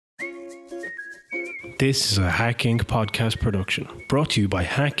This is a Hack Inc. podcast production, brought to you by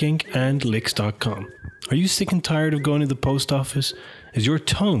Hack Inc. and Licks.com. Are you sick and tired of going to the post office? Is your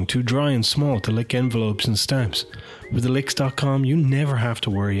tongue too dry and small to lick envelopes and stamps? With the Licks.com, you never have to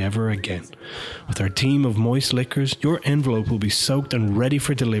worry ever again. With our team of moist lickers, your envelope will be soaked and ready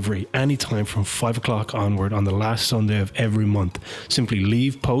for delivery anytime from 5 o'clock onward on the last Sunday of every month. Simply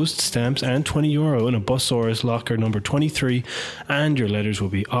leave post, stamps and €20 in a Busaurus locker number 23 and your letters will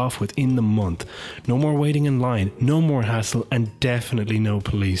be off within the month. No more waiting in line, no more hassle, and definitely no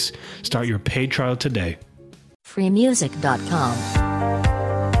police. Start your paid trial today. freemusic.com.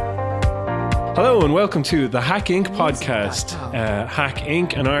 Hello and welcome to the Hack Inc. podcast. Hack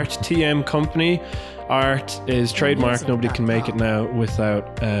Inc., an art TM company. Art is trademark. Nobody can make it now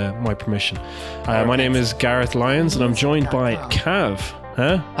without my permission. My name is Gareth Lyons and I'm joined by Cav.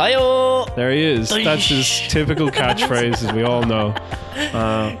 Huh? Hi-yo! There he is. That's his typical catchphrase, as we all know.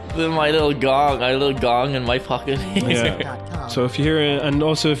 My little gong. I have a little gong in my pocket. Yeah. So if you hear, and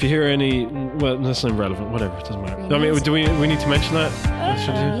also if you hear any, well, that's irrelevant. Whatever, it doesn't matter. I mean, do we need to mention that?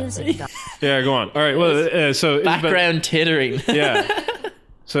 Yeah, go on. All right. Well, so background tittering. Yeah.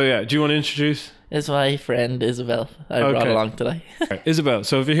 So yeah, do you want to introduce? It's my friend Isabel. I brought along today. Right. Isabel.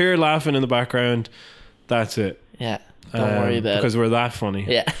 So if you hear laughing in the background, that's it. Yeah. Don't worry about because we're that funny.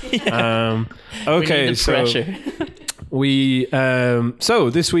 Yeah. Okay. We need the pressure. So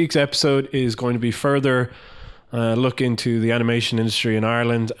this week's episode is going to be further look into the animation industry in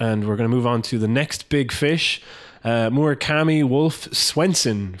Ireland, and we're going to move on to the next big fish, Murakami Wolf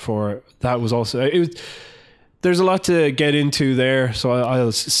Svensson. For that was also there's a lot to get into there, so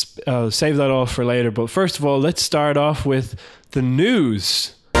I'll save that off for later. But first of all, let's start off with the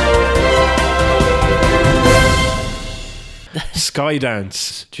news.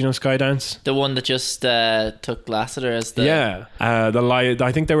 Skydance. Do you know Skydance? The one that just took Lasseter as the... Yeah.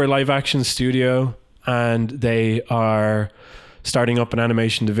 I think they were a live action studio, and they are starting up an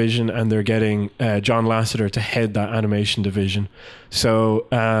animation division, and they're getting John Lasseter to head that animation division. So,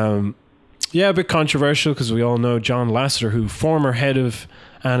 yeah, a bit controversial because we all know John Lasseter, who former head of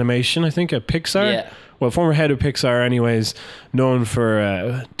animation, I think, at Pixar. Yeah. Well, former head of Pixar anyways, known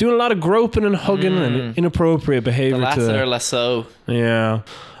for doing a lot of groping and hugging and inappropriate behavior. The Lasseter lasso. Yeah.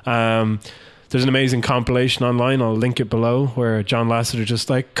 There's an amazing compilation online, I'll link it below, where John Lasseter just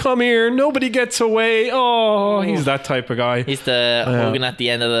like, come here, nobody gets away. Oh, he's that type of guy. He's the hugging at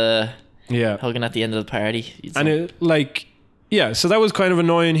the end of the... Yeah. Hugging at the end of the party. And it, like... Yeah, so that was kind of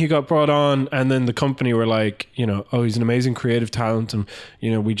annoying. He got brought on, and then the company were like, oh, he's an amazing creative talent, and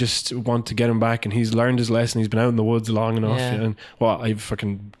we just want to get him back, and he's learned his lesson. He's been out in the woods long enough, and I've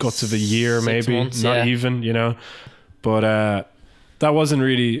fucking guts of a year, 6 maybe months, not even, But that wasn't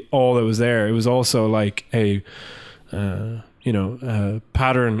really all that was there. It was also like a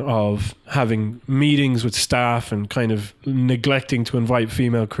pattern of having meetings with staff and kind of neglecting to invite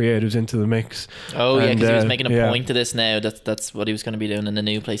female creatives into the mix. Oh, yeah, because he was making a point to this now. That's what he was going to be doing in the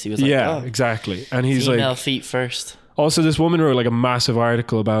new place. He was like, exactly. And he's female like... feet first. Also, this woman wrote like a massive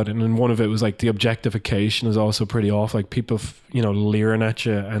article about it, and one of it was like the objectification is also pretty off. Like people, leering at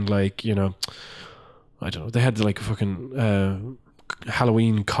you, and like, I don't know, they had like a fucking...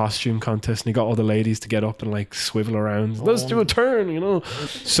 Halloween costume contest, and he got all the ladies to get up and like swivel around. Let's do a turn,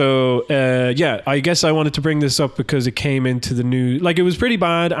 So I guess I wanted to bring this up because it came into the news. Like, it was pretty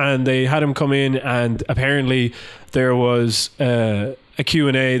bad, and they had him come in, and apparently there was a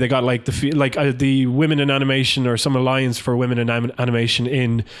Q&A. They got like the Women in Animation, or some alliance for women in animation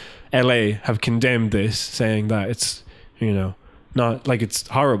in LA, have condemned this, saying that it's not like, it's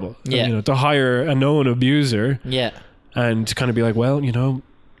horrible. To hire a known abuser. Yeah. And to kind of be like, well,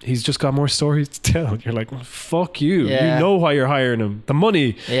 he's just got more stories to tell. You're like, well, fuck you. Yeah. You know why you're hiring him. The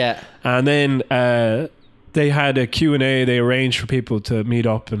money. Yeah. And then they had a Q&A. They arranged for people to meet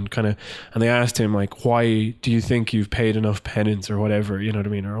up and they asked him, like, why do you think you've paid enough penance or whatever, you know what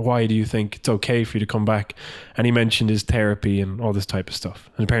I mean? Or why do you think it's okay for you to come back? And he mentioned his therapy and all this type of stuff.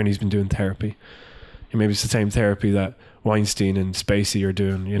 And apparently he's been doing therapy. And maybe it's the same therapy that Weinstein and Spacey are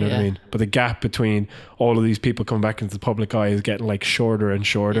doing, you know what I mean? But the gap between all of these people coming back into the public eye is getting like shorter and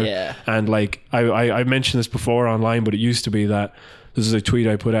shorter. Yeah. And like I mentioned this before online, but it used to be that, this is a tweet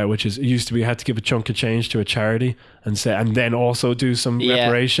I put out, which is, it used to be you had to give a chunk of change to a charity and then also do some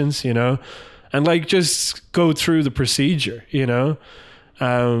reparations, and like just go through the procedure,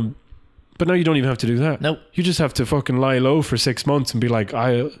 But now you don't even have to do that. Nope. You just have to fucking lie low for 6 months and be like,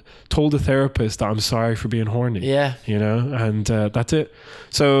 I told the therapist that I'm sorry for being horny. Yeah. And that's it.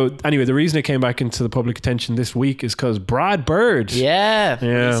 So anyway, the reason it came back into the public attention this week is because Brad Bird. Yeah.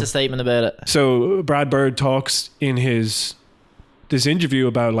 Released a statement about it. So Brad Bird talks in his this interview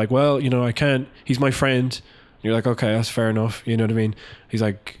about like, well, you know, I can't, he's my friend. And you're like, okay, that's fair enough. You know what I mean? He's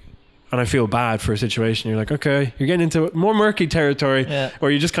like, and I feel bad for a situation. You're like, okay, you're getting into more murky territory where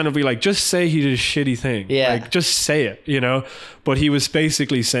you just kind of be like, just say he did a shitty thing. Yeah. Like, just say it, you know? But he was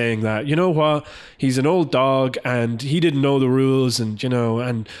basically saying that, you know what? He's an old dog and he didn't know the rules and, you know,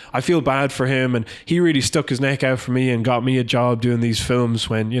 and I feel bad for him. And he really stuck his neck out for me and got me a job doing these films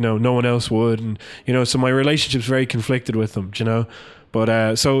when, you know, no one else would. And, you know, so my relationship's very conflicted with him, you know?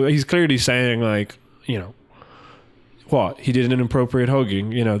 But, so he's clearly saying like, you know, what he did an inappropriate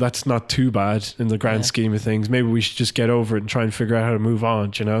hugging, you know, that's not too bad in the grand scheme of things. Maybe we should just get over it and try and figure out how to move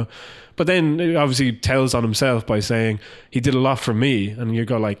on, you know. But then it obviously tells on himself by saying he did a lot for me, and you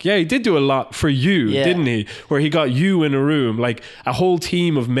go like, yeah, he did do a lot for you, didn't he? Where he got you in a room, like a whole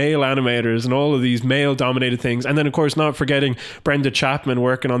team of male animators and all of these male dominated things, and then of course not forgetting Brenda Chapman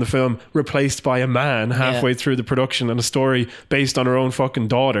working on the film, replaced by a man halfway through the production, and a story based on her own fucking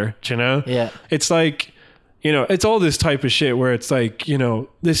daughter, you know. It's like, you know, it's all this type of shit where it's like, you know,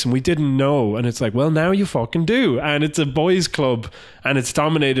 listen, we didn't know. And it's like, well, now you fucking do. And it's a boys club and it's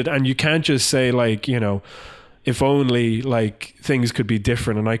dominated. And you can't just say like, you know, if only like things could be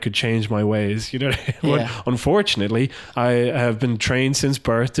different and I could change my ways, you know. But unfortunately, I have been trained since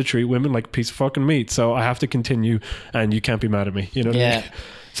birth to treat women like a piece of fucking meat. So I have to continue and you can't be mad at me, you know what I mean?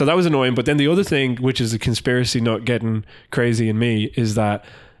 So that was annoying. But then the other thing, which is a conspiracy nut getting crazy in me, is that,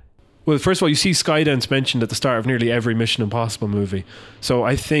 well, first of all, you see Skydance mentioned at the start of nearly every Mission Impossible movie. So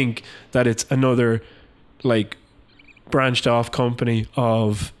I think that it's another like branched off company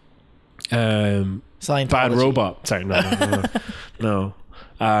of Bad Robot. Sorry, no.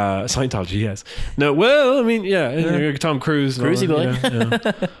 Scientology, yes. No, well, I mean, Tom Cruise. Cruisy boy.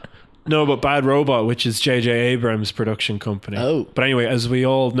 Yeah. No, but Bad Robot, which is J.J. Abrams' production company. Oh. But anyway, as we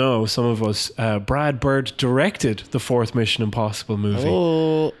all know, some of us, Brad Bird directed the fourth Mission Impossible movie.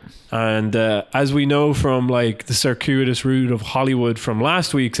 Oh. And as we know from like the circuitous route of Hollywood from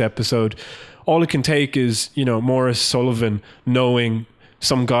last week's episode, all it can take is, you know, Morris Sullivan knowing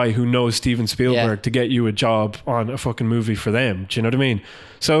some guy who knows Steven Spielberg to get you a job on a fucking movie for them. Do you know what I mean?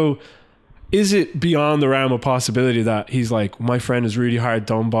 So is it beyond the realm of possibility that he's like, my friend is really hard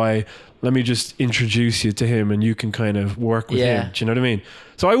done by, let me just introduce you to him and you can kind of work with him. Do you know what I mean?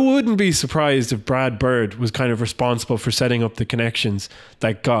 So I wouldn't be surprised if Brad Bird was kind of responsible for setting up the connections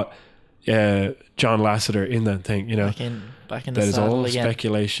that got John Lasseter in that thing, you know. Back in the that is all again.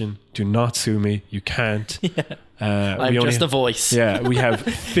 Speculation. Do not sue me. You can't. I'm just a voice. Yeah, we have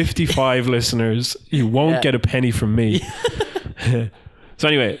 55 listeners. You won't get a penny from me. So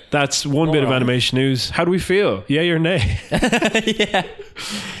anyway, that's one bit of animation news. How do we feel? Yay or nay?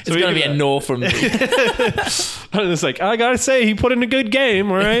 It's going to be a no from me. It's like, I gotta say, he put in a good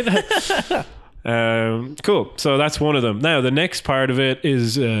game, all right? Cool. So that's one of them. Now, the next part of it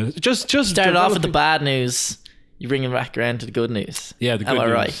is just started off with the bad news. You bring it back around to the good news. Yeah, the good news. Am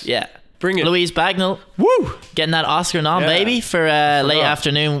I right? Yeah. Bring it. Louise Bagnall. Woo! Getting that Oscar nom, baby, for Late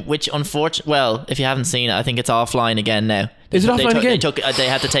Afternoon, which unfortunately, well, if you haven't seen it, I think it's offline again now. Is it offline again? They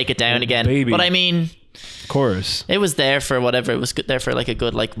had to take it down again. Baby. But I mean, of course, it was there for whatever. It was there for like a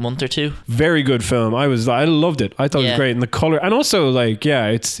good month or two. Very good film. I loved it. I thought it was great, and the color, and also like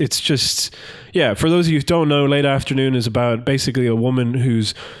it's just for those of you who don't know, Late Afternoon is about basically a woman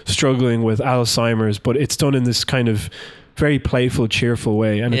who's struggling with Alzheimer's, but it's done in this kind of very playful, cheerful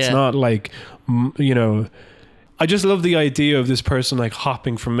way, and it's not like, you know, I just love the idea of this person like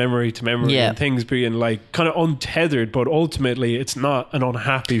hopping from memory to memory and things being like kind of untethered, but ultimately it's not an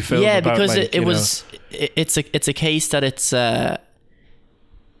unhappy film. Yeah, about, because like, it's a case that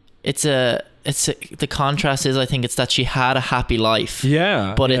the contrast is, I think it's that she had a happy life.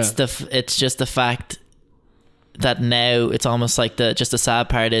 Yeah, but it's just the fact that now it's almost like the sad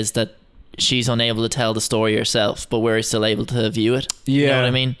part is that she's unable to tell the story herself, but we're still able to view it. You know what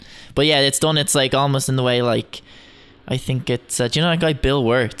I mean? But yeah, it's done. It's like almost in the way like, I think it's do you know that guy Bill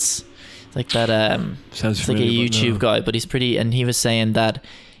Wirtz? It's like that sounds it's like a YouTube guy, but he's pretty, and he was saying that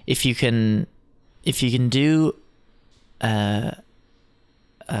if you can do a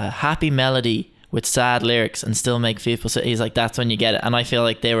happy melody with sad lyrics and still make people say, he's like, that's when you get it. And I feel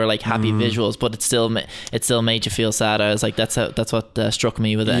like they were like happy visuals, but it still made you feel sad. I was like, that's what struck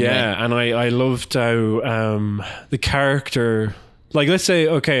me with it anyway. And I loved how the character, like, let's say,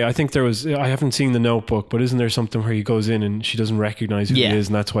 okay, I think I haven't seen The Notebook, but isn't there something where he goes in and she doesn't recognize who he is,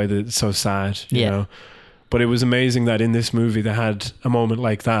 and that's why it's so sad, you know? But it was amazing that in this movie they had a moment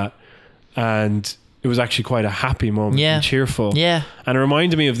like that, and it was actually quite a happy moment and cheerful. Yeah. And it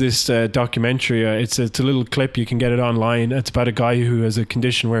reminded me of this documentary. It's a little clip. You can get it online. It's about a guy who has a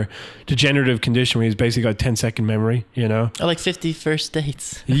degenerative condition where he's basically got 10-second memory, you know? Oh, like 50 First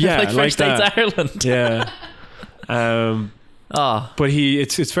Dates. Yeah, like First Dates that. Ireland. Yeah. But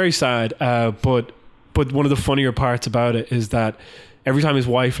it's very sad. But one of the funnier parts about it is that every time his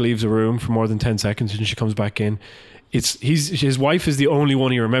wife leaves a room for more than 10 seconds and she comes back in, his wife is the only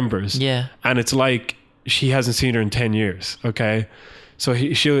one he remembers. Yeah. And it's like she hasn't seen her in 10 years. Okay. So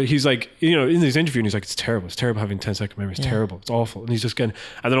he's like, you know, in this interview, and he's like, it's terrible having 10-second memory. It's terrible. It's awful. And he's just and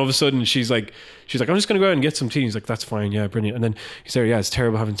then all of a sudden she's like, I'm just going to go out and get some tea. He's like, that's fine. Yeah, brilliant. And then he's there, yeah, it's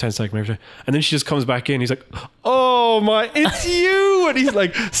terrible having 10-second memory. And then she just comes back in. He's like, oh my, it's you. And he's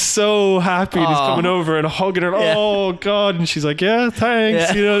like so happy. And he's coming over and hugging her. Yeah. Oh God. And she's like, yeah,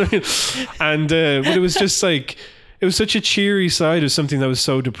 thanks. Yeah. You know what I mean? And, but it was just like, it was such a cheery side of something that was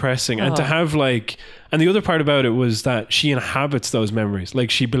so depressing. And to have like, and the other part about it was that she inhabits those memories. Like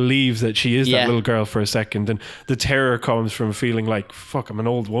she believes that she is that little girl for a second, and the terror comes from feeling like, fuck, I'm an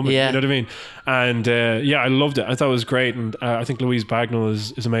old woman. You know what I mean? And I loved it. I thought it was great. And I think Louise Bagnall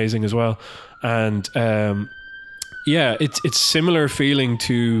is amazing as well. And it's similar feeling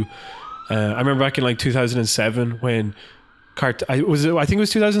to, I remember back in like 2007 when I think it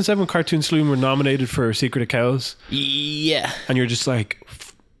was 2007 when Cartoon Saloon were nominated for Secret of Kells. Yeah. And you're just like,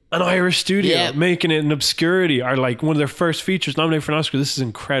 an Irish studio making it in obscurity, are like one of their first features nominated for an Oscar. This is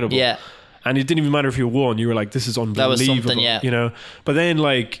incredible. Yeah. And it didn't even matter if you won. You were like, this is unbelievable. That was something, you know? But then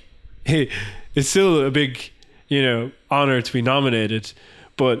like, it's still a big, you know, honor to be nominated.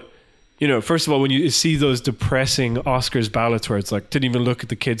 But, you know, first of all, when you see those depressing Oscars ballots where it's like, didn't even look at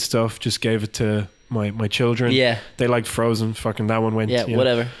the kids stuff, just gave it to my children. Yeah. They liked Frozen. Fucking that one went. Yeah,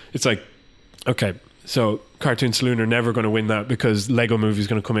 whatever. It's like, okay, so Cartoon Saloon are never going to win that because Lego Movie is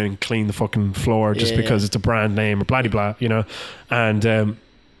going to come in and clean the fucking floor just because it's a brand name or blah blah, you know. And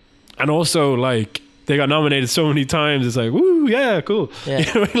also like they got nominated so many times. It's like, woo, yeah, cool. Yeah.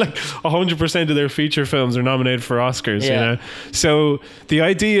 You know, like 100% of their feature films are nominated for Oscars. You know, so the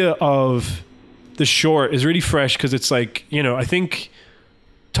idea of the short is really fresh because it's like, you know, I think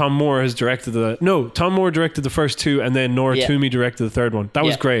Tom Moore directed the first two, and then Nora Twomey directed the third one. That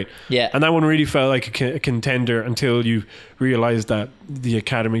was great. Yeah. And that one really felt like a contender until you realize that the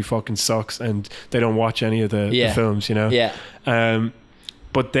Academy fucking sucks and they don't watch any of the films, you know? Yeah.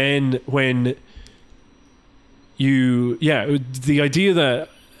 But then when the idea that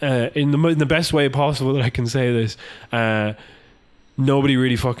in the best way possible that I can say this, nobody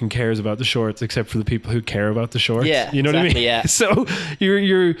really fucking cares about the shorts except for the people who care about the shorts. Yeah, you know what I mean? Yeah. So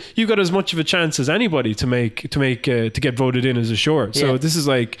you've got as much of a chance as anybody to get voted in as a short. So this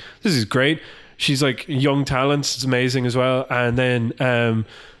is great. She's like young talent. It's amazing as well. And then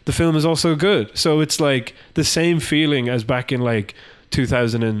the film is also good. So it's like the same feeling as back in like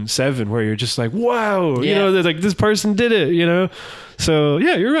 2007 where you're just like, wow, you know, they're like, this person did it, you know. So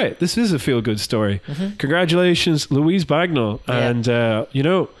yeah, you're right, this is a feel-good story. Congratulations, Louise Bagnall. And you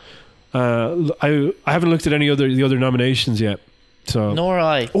know, I haven't looked at the other nominations yet, so nor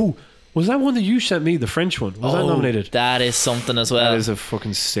I. Oh, was that one that you sent me, the French one? Was that nominated? That is something as well. That is a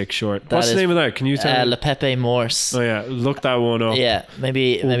fucking sick short. What's the name of that? Can you tell me? Le Pepe Morse. Oh yeah, look that one up. Yeah,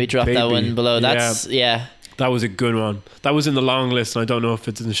 maybe drop that one below. That's that was a good one. That was in the long list, and I don't know if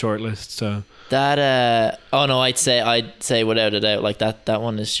it's in the short list. So that I'd say without a doubt, like that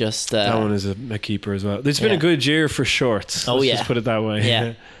one is just that one is a keeper as well. It's been a good year for shorts. Let's just put it that way.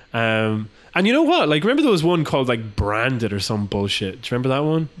 Yeah. And you know what? Like, remember there was one called like Branded or some bullshit. Do you remember that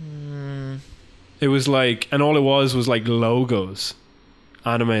one? It was like, and all it was like logos,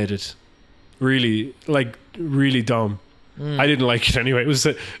 animated, really dumb. I didn't like it anyway. It was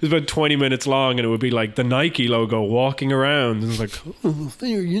about 20 minutes long, and it would be like the Nike logo walking around, and it was like, oh,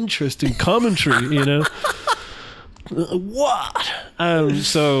 very interesting commentary, you know. What?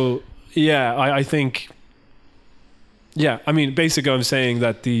 So yeah, I think. Yeah, I mean, basically, I'm saying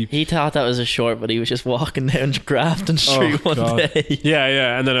that he thought that was a short, but he was just walking down Grafton Street one day.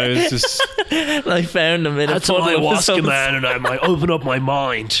 Yeah, and then I was just. I found him in a ayahuasca, man, and I might open up my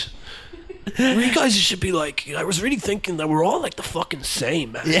mind. You guys should be like, I was really thinking that we're all like the fucking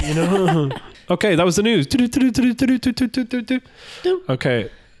same, man. You know? Okay, that was the news. Okay,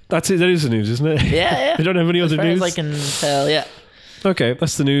 that's it. That is the news, isn't it? Yeah. You don't have any other news? As I can tell, yeah. Okay,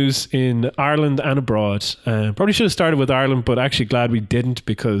 that's the news in Ireland and abroad. Probably should have started with Ireland, but actually glad we didn't,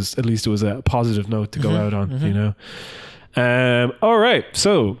 because at least it was a positive note to go out on, you know. All right,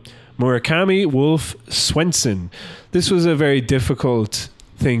 so Murakami Wolf Swenson. This was a very difficult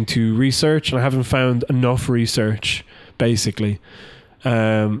thing to research, and I haven't found enough research, basically.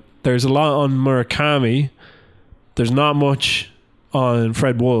 There's a lot on Murakami. There's not much on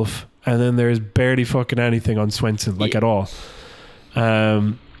Fred Wolf, and then there's barely fucking anything on Swenson, like at all.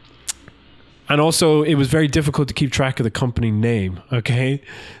 And also, it was very difficult to keep track of the company name. Okay,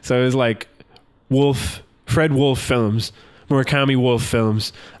 so it was like Fred Wolf Films, Murakami Wolf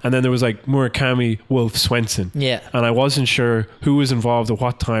Films, and then there was like Murakami Wolf Swenson. Yeah. And I wasn't sure who was involved at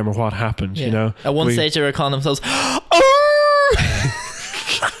what time or what happened. You know, at one stage they were calling themselves.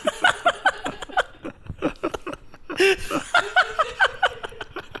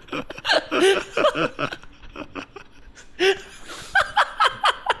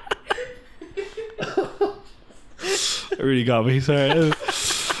 It really got me. Sorry. There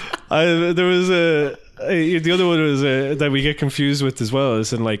was the other one was that we get confused with as well.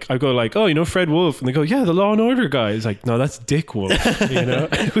 Is and like I go like, oh, you know Fred Wolf, and they go, yeah, the Law and Order guy. It's like, no, that's Dick Wolf, you know,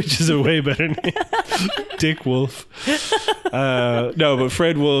 which is a way better name, Dick Wolf. No, but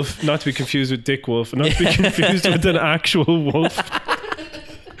Fred Wolf, not to be confused with Dick Wolf, and not to be confused with an actual wolf.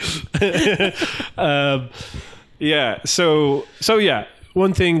 Yeah. So yeah.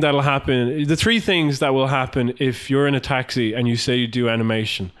 One thing that'll happen, the three things that will happen if you're in a taxi and you say you do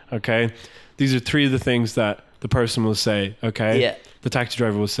animation, okay? These are three of the things that the person will say, okay? Yeah. The taxi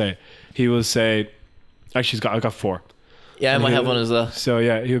driver will say. He will say, actually, I got four. Yeah, I might have one as well. So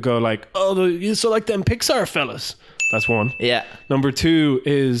yeah, he'll go like, oh, you so like them Pixar fellas. That's one. Yeah. Number two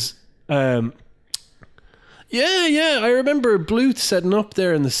is, yeah, I remember Bluth setting up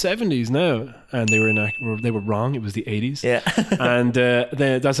there in the 70s now, and they were wrong. It was the 80s. Yeah. And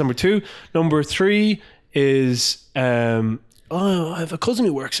that's number two. Number three is I have a cousin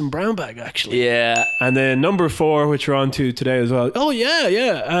who works in Brown Bag actually. Yeah. And then number four, which we're on to today as well. Oh yeah.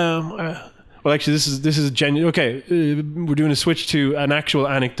 Well, actually, this is a genuine. Okay, we're doing a switch to an actual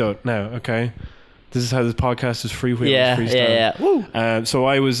anecdote now. Okay, this is how this podcast is freewheel. Yeah. Woo. So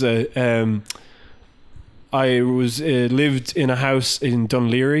I was lived in a house in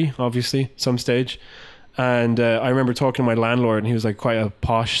Dunleary, obviously, some stage. And I remember talking to my landlord, and he was like quite a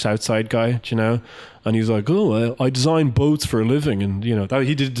posh Southside guy, do you know? And he was like, oh, I design boats for a living. And, you know,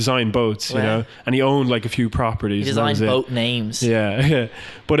 he did design boats, you know? And he owned like a few properties. He designed boat names. Yeah.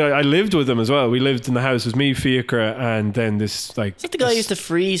 But I lived with him as well. We lived in the house. It was me, Fiacre, and then this like... Is that the guy who used to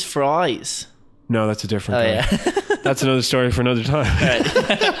freeze fries? No, that's a different guy. Yeah. That's another story for another time. Right.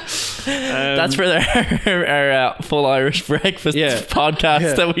 That's for our full Irish breakfast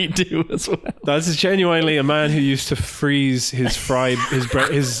podcast that we do as well. That's genuinely a man who used to freeze his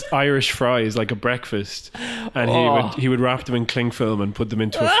his Irish fries like a breakfast, and he would wrap them in cling film and put them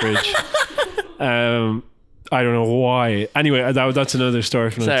into a fridge. I don't know why. Anyway, that's another story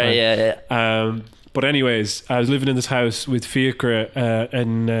for another time. Yeah. But anyways, I was living in this house with Fiacre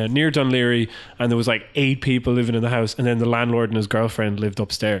near Dunleary, and there was like 8 people living in the house, and then the landlord and his girlfriend lived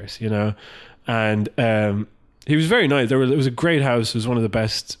upstairs, you know. And he was very nice. It was a great house. It was one of the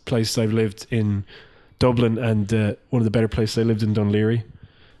best places I've lived in Dublin, and one of the better places I lived in Dunleary.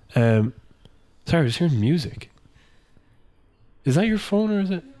 Sorry, I was hearing music. Is that your phone or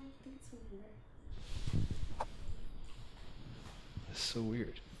is it? That's so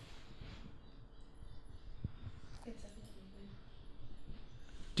weird.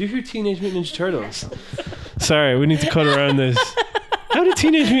 Do you hear Teenage Mutant Ninja Turtles? Sorry, we need to cut around this. How did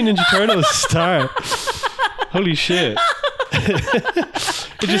Teenage Mutant Ninja Turtles start? Holy shit.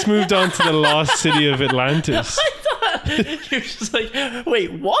 It just moved on to the lost city of Atlantis. I thought you were just like,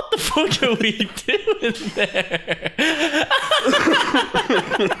 wait, what the fuck are we doing there?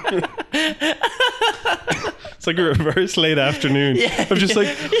 It's like a reverse late afternoon. Yeah, I'm just like,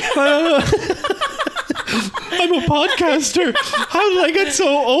 I'm a podcaster. How did I get so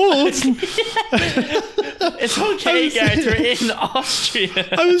old? It's okay, guys. We're in Austria.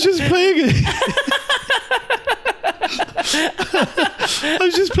 I was just playing it. I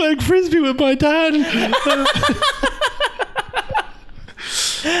was just playing frisbee with my dad.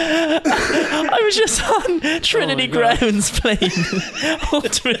 I was just on Trinity Grounds playing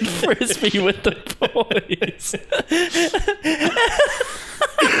ultimate frisbee with the boys.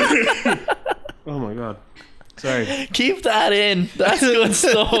 Oh my god. Sorry. Keep that in. That's good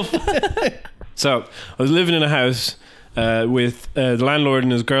stuff. So, I was living in a house with the landlord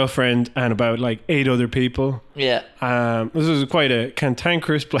and his girlfriend and about like 8 other people. Yeah. This was quite a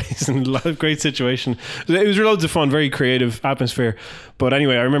cantankerous place and a lot of great situation. It was loads of fun, very creative atmosphere. But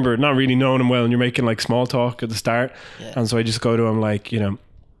anyway, I remember not really knowing him well, and you're making like small talk at the start. Yeah. And so I just go to him like, you know,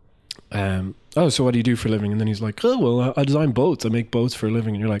 oh, so what do you do for a living? And then he's like, oh, well, I design boats. I make boats for a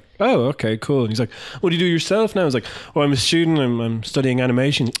living. And you're like, oh, okay, cool. And he's like, what do you do yourself now? I was like, oh, I'm a student. I'm studying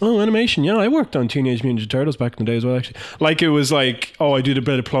animation. Oh, animation. Yeah, I worked on Teenage Mutant Ninja Turtles back in the day as well, actually. Like, it was like, oh, I did a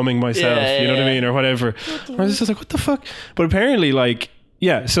bit of plumbing myself. You know what I mean? Or whatever. I was just like, what the fuck? But apparently, like,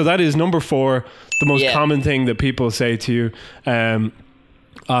 yeah, so that is number 4, the most common thing that people say to you.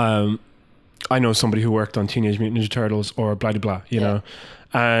 I know somebody who worked on Teenage Mutant Ninja Turtles or blah, blah, blah, you know.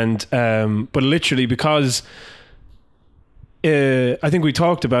 And but literally, because I think we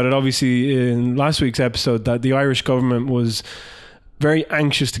talked about it obviously in last week's episode, that the Irish government was very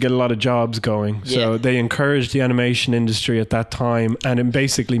anxious to get a lot of jobs going, so they encouraged the animation industry at that time, and it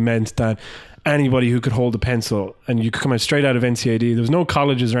basically meant that anybody who could hold a pencil and you could come out straight out of NCAD, there was no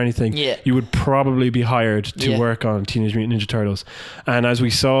colleges or anything, you would probably be hired to work on Teenage Mutant Ninja Turtles. And as we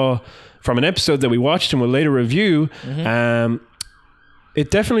saw from an episode that we watched and we'll later review, it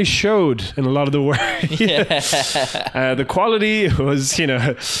definitely showed in a lot of the work. The quality was, you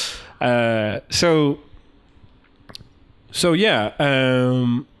know, so yeah.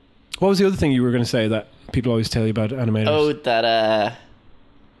 What was the other thing you were going to say that people always tell you about animators? Oh, that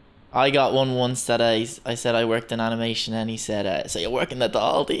I got one once that I said I worked in animation, and he said, so you're working at the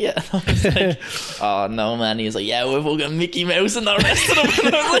Aldi, yeah? And I was like, oh no, man. He was like, yeah, we're fucking Mickey Mouse and the rest of them.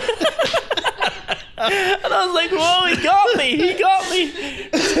 And I was like, whoa, he got me.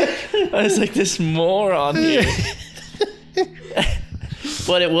 I was like, this moron here.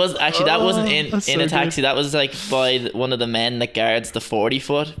 But it was actually, that wasn't in a taxi. That was like by one of the men that guards the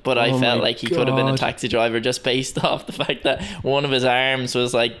 40-foot. But I felt like he could have been a taxi driver just based off the fact that one of his arms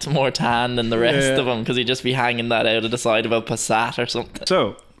was like more tan than the rest of him, because he'd just be hanging that out of the side of a Passat or something.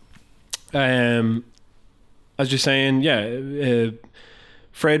 So, as you're saying,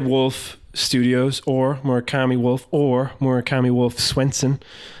 Fred Wolf Studios or Murakami Wolf Swenson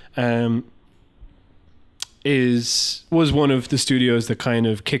was one of the studios that kind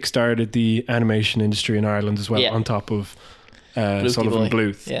of kickstarted the animation industry in Ireland as well, on top of Sullivan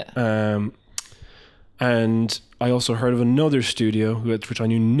Bluth. And I also heard of another studio which I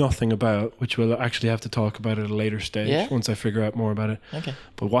knew nothing about, which we'll actually have to talk about at a later stage once I figure out more about it. Okay.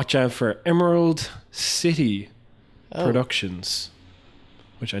 But watch out for Emerald City Productions,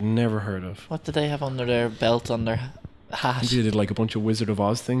 which I'd never heard of. What did they have under their belt, on their hat? They did like a bunch of Wizard of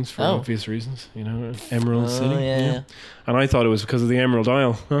Oz things for obvious reasons, you know. Emerald City. Yeah. And I thought it was because of the Emerald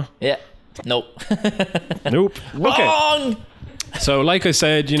Isle. Huh? Yeah. Nope. Nope. Wrong! Okay. So like I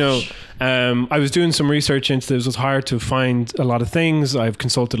said, you know, I was doing some research into this. It was hard to find a lot of things. I've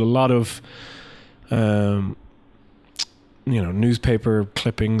consulted a lot of newspaper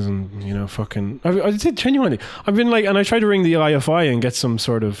clippings and, you know, I did genuinely. I've been like, and I tried to ring the IFI and get some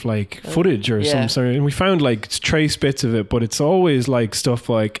sort of like footage or some sort of, and we found like trace bits of it, but it's always like stuff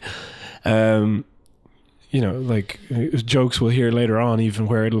like, you know, like jokes we'll hear later on, even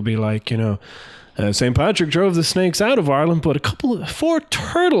where it'll be like, you know, St. Patrick drove the snakes out of Ireland, but 4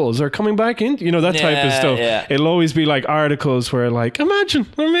 turtles are coming back in, you know, that type of stuff. Yeah. It'll always be like articles where like, imagine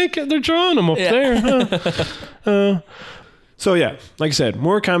they're drawing them up there. So yeah, like I said,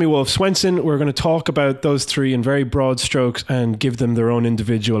 Murakami, Wolf, Swenson, we're going to talk about those 3 in very broad strokes and give them their own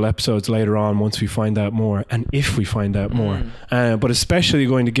individual episodes later on once we find out more, and if we find out more. But especially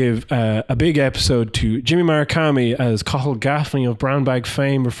going to give a big episode to Jimmy Murakami, as Cathal Gaffney of Brown Bag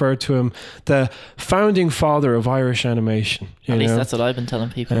fame referred to him, the founding father of Irish animation. At least that's what I've been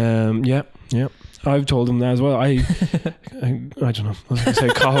telling people. Yeah. I've told him that as well. I don't know. I was going to say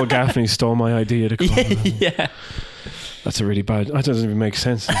Cathal Gaffney stole my idea to call him. Yeah. That's a really bad. That doesn't even make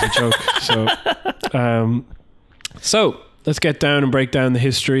sense as a joke. So let's get down and break down the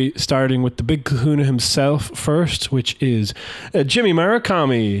history, starting with the big kahuna himself first, which is Jimmy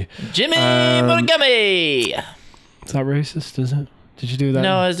Murakami. Jimmy Murakami. Is that racist? Is it? Did you do that?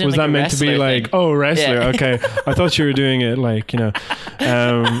 No, I was doing Was like that a meant to be like, thing. Wrestler? Yeah. Okay, I thought you were doing it like, you know.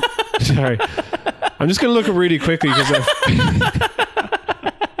 Sorry, I'm just gonna look up really quickly because.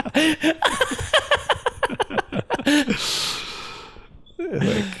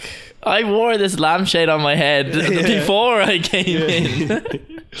 I wore this lampshade on my head before I came in.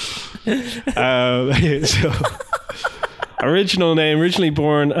 So, originally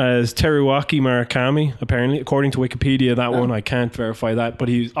born as Teruaki Murakami, apparently, according to Wikipedia. That one, I can't verify that, but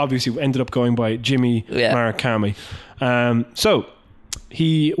he obviously ended up going by Jimmy Murakami. So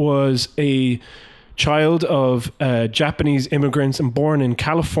he was a child of Japanese immigrants and born in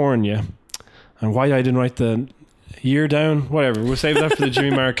California. And why I didn't write the year down, whatever, we'll save that for the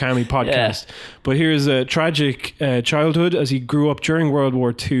Jimmy Murakami podcast. But here's a tragic childhood, as he grew up during World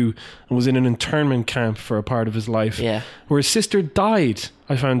War II and was in an internment camp for a part of his life, where his sister died,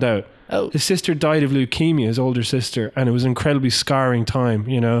 I found out. Oh. His sister died of leukemia, his older sister, and it was an incredibly scarring time,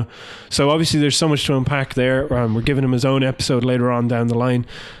 you know. So obviously there's so much to unpack there. We're giving him his own episode later on down the line,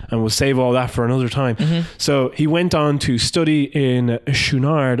 and we'll save all that for another time. So he went on to study in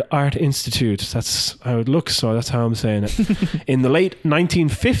Chouinard Art Institute. That's how it looks, so that's how I'm saying it. In the late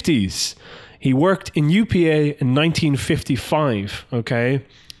 1950s. He worked in UPA in 1955, okay?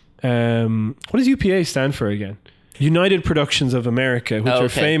 What does UPA stand for again? United Productions of America, which are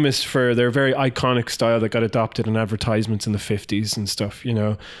famous for their very iconic style that got adopted in advertisements in the 50s and stuff, you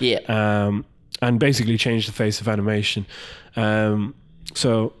know? Yeah. And basically changed the face of animation.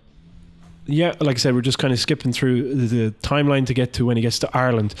 So, yeah, like I said, we're just kind of skipping through the timeline to get to when he gets to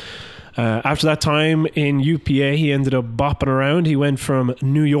Ireland. After that time in UPA, he ended up bopping around. He went from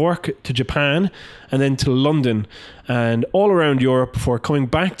New York to Japan and then to London and all around Europe before coming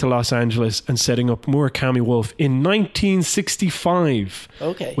back to Los Angeles and setting up Murakami Wolf in 1965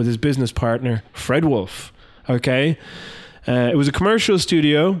 with his business partner, Fred Wolf. Okay. It was a commercial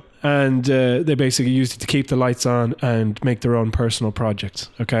studio, and they basically used it to keep the lights on and make their own personal projects.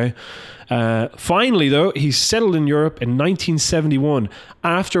 Okay. Finally, though, he settled in Europe in 1971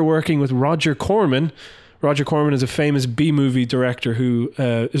 after working with Roger Corman. Roger Corman is a famous B-movie director who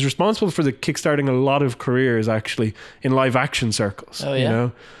is responsible for the kickstarting a lot of careers, actually, in live action circles. Oh, yeah.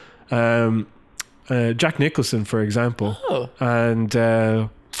 You know, Jack Nicholson, for example. Oh. And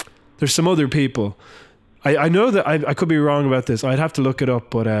there's some other people. I know that I could be wrong about this. I'd have to look it up,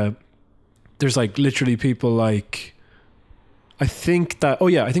 but there's like literally people like, I think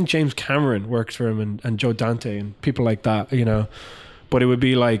James Cameron works for him and Joe Dante and people like that, you know. But it would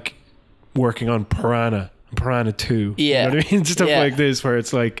be like working on Piranha and Piranha 2. Yeah. You know what I mean? Stuff like this where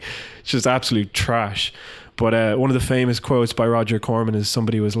it's like, it's just absolute trash. But one of the famous quotes by Roger Corman is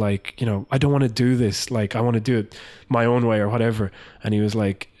somebody was like, you know, I don't want to do this. Like, I want to do it my own way or whatever. And he was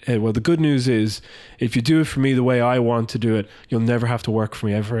like, well, the good news is if you do it for me the way I want to do it, you'll never have to work for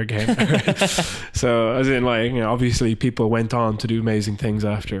me ever again. So as in, like, you know, obviously people went on to do amazing things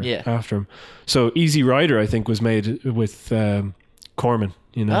after him. So Easy Rider, I think, was made with Corman,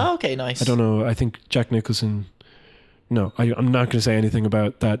 you know. Oh, okay, nice. I don't know. I think Jack Nicholson... No, I'm not going to say anything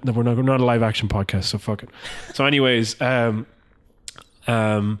about that. We're not a live action podcast, so fuck it. So anyways, Roger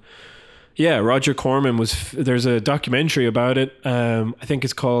Corman there's a documentary about it. I think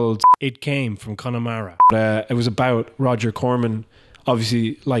it's called It Came from Connemara. It was about Roger Corman,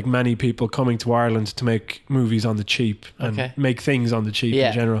 obviously, like many people, coming to Ireland to make movies on the cheap and make things on the cheap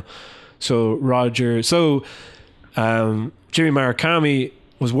in general. So Jimmy Murakami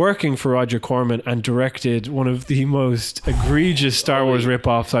was working for Roger Corman and directed one of the most egregious Star Wars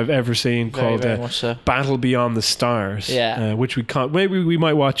rip-offs I've ever seen, called Battle Beyond the Stars, which maybe we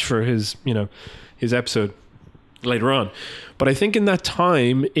might watch for his episode later on. But I think in that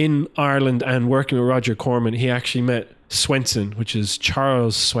time in Ireland and working with Roger Corman, he actually met Swenson, which is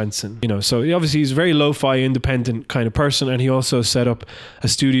Charles Swenson. You know, so he's a very lo-fi independent kind of person, and he also set up a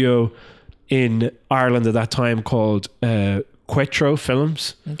studio in Ireland at that time called Quattro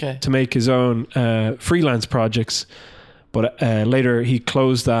Films to make his own freelance projects. But later he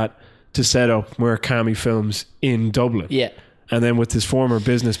closed that to set up Murakami Films in Dublin. Yeah. And then with his former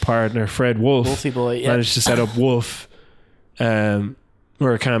business partner, Fred Wolf, Wolfie boy, managed to set up Wolf,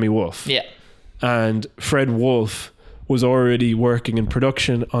 Murakami Wolf. Yeah. And Fred Wolf was already working in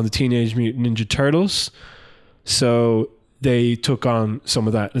production on the Teenage Mutant Ninja Turtles. So they took on some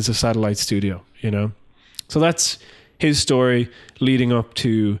of that as a satellite studio, you know. So that's his story leading up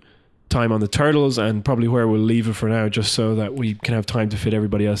to time on the Turtles, and probably where we'll leave it for now, just so that we can have time to fit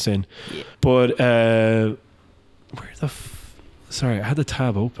everybody else in. Yeah. But sorry, I had the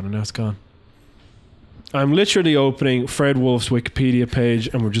tab open and now it's gone. I'm literally opening Fred Wolf's Wikipedia page,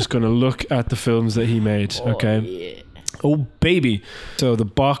 and we're just going to look at the films that he made. Oh baby. So The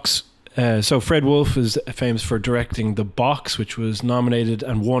Box. So Fred Wolf is famous for directing The Box, which was nominated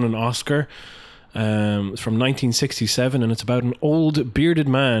and won an Oscar. It's from 1967, and it's about an old bearded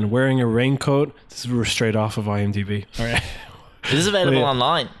man wearing a raincoat. This is straight off of IMDb. All right. Is this available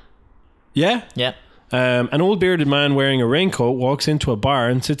online? Yeah. Yeah. An old bearded man wearing a raincoat walks into a bar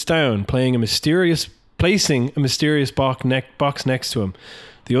and sits down, placing a mysterious box next to him.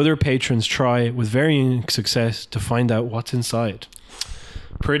 The other patrons try, with varying success, to find out what's inside.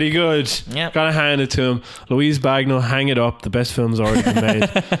 Pretty good. Yeah. Gotta hand it to him. Louise Bagnall, Hang It Up. The best film's already been made.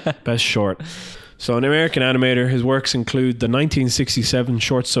 Best short. So, an American animator. His works include the 1967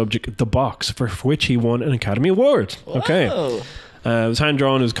 short subject The Box, for which he won an Academy Award. Whoa. Okay. It was hand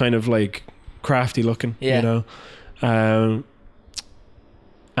drawn. It was kind of like crafty looking, you know.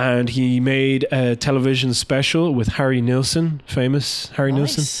 And he made a television special with Harry Nilsson, famous Harry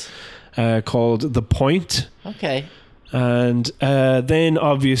Nilsson. called The Point. Okay. And then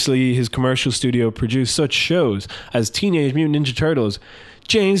obviously his commercial studio produced such shows as Teenage Mutant Ninja Turtles,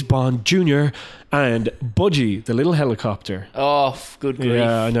 James Bond Jr., and Budgie, the little helicopter. Oh, good grief.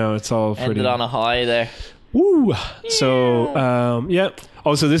 Yeah, I know, it's all pretty... Ended on a high there. Woo! So, yeah.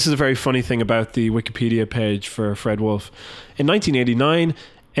 Also, this is a very funny thing about the Wikipedia page for Fred Wolf. In 1989,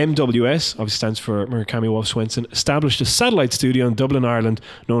 MWS, obviously stands for Murakami Wolf Swenson, established a satellite studio in Dublin, Ireland,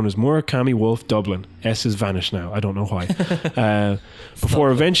 known as Murakami Wolf Dublin. S has vanished now. I don't know why. Before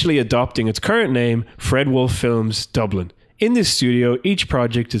eventually adopting its current name, Fred Wolf Films Dublin. In this studio, each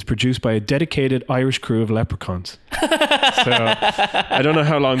project is produced by a dedicated Irish crew of leprechauns. So I don't know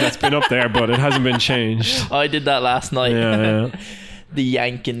how long that's been up there, but it hasn't been changed. I did that last night. Yeah. The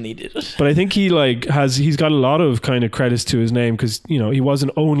Yankin needed it. But I think he's got a lot of kind of credits to his name because, you know, he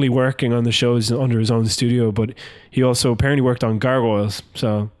wasn't only working on the shows under his own studio, but he also apparently worked on Gargoyles.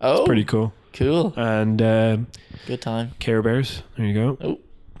 So it's pretty cool. Cool. And good time. Care Bears. There you go. Oh.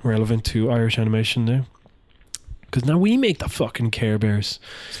 Relevant to Irish animation now. Because now we make the fucking Care Bears.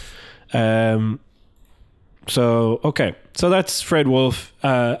 So that's Fred Wolf.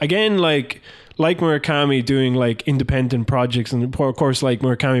 Again, like Murakami doing like independent projects, and of course like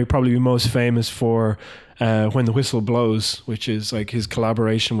Murakami would probably be most famous for When the Whistle Blows, which is like his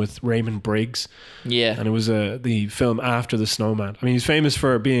collaboration with Raymond Briggs. Yeah. And it was the film after The Snowman. I mean, he's famous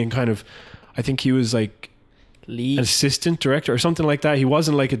for being kind of, I think he was like lead an assistant director or something like that. He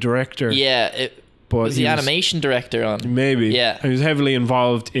wasn't like a director. Yeah, but was the animation director on? Maybe. Yeah. He was heavily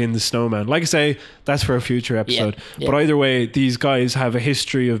involved in The Snowman. Like I say, that's for a future episode. Yeah. But either way, these guys have a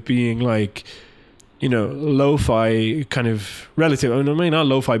history of being like, you know, lo-fi kind of relative. I mean, not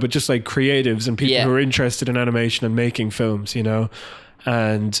lo-fi, but just like creatives and people who are interested in animation and making films, you know,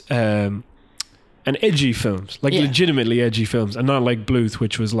 and edgy films, like legitimately edgy films, and not like Bluth,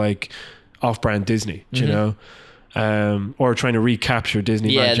 which was like off-brand Disney, you know. Or trying to recapture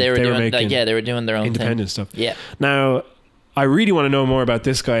Disney magic. They were making they were doing their own independent thing. stuff. Yeah. Now, I really want to know more about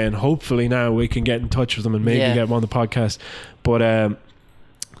this guy, and hopefully now we can get in touch with him and maybe get him on the podcast. But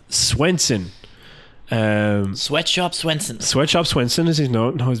Swenson. Sweatshop Swenson. Sweatshop Swenson, as he's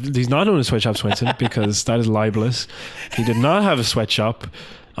known. No, he's not known as Sweatshop Swenson because that is libelous. He did not have a sweatshop.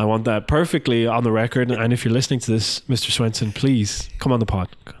 I want that perfectly on the record. And if you're listening to this, Mr. Swenson, please come on the pod.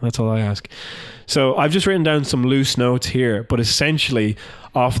 That's all I ask. So I've just written down some loose notes here, but essentially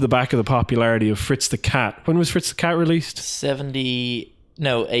off the back of the popularity of Fritz the Cat. When was Fritz the Cat released? 80, early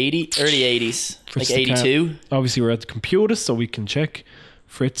 80s. Fritz like 82. Cat. Obviously we're at the computer so we can check.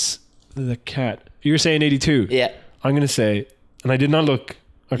 Fritz the Cat. You're saying 82? Yeah. I'm going to say, and I did not look.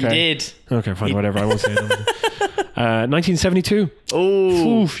 Okay. You did. Okay, fine, whatever. I won't say it. 1972.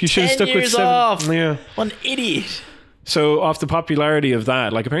 Oh, you should have stuck with 7. Off. Yeah. What an idiot. So off the popularity of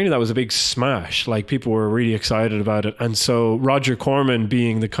that, like apparently that was a big smash. Like people were really excited about it. And so Roger Corman,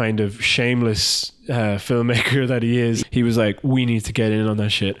 being the kind of shameless filmmaker that he is, he was like, we need to get in on that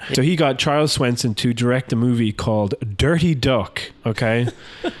shit. So he got Charles Swenson to direct a movie called Dirty Duck. Okay.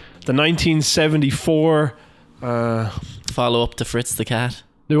 The 1974 follow up to Fritz the Cat.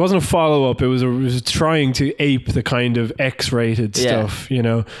 There wasn't a follow-up. It was trying to ape the kind of X-rated stuff, you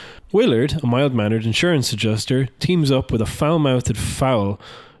know. Willard, a mild-mannered insurance adjuster, teams up with a foul-mouthed fowl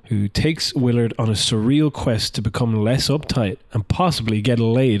who takes Willard on a surreal quest to become less uptight and possibly get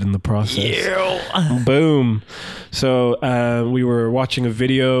laid in the process. Yeah. Boom. So we were watching a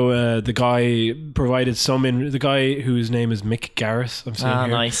video. The guy provided the guy whose name is Mick Garris, I'm saying here,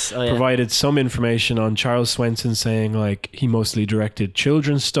 nice. Oh, yeah. provided some information on Charles Swenson, saying like he mostly directed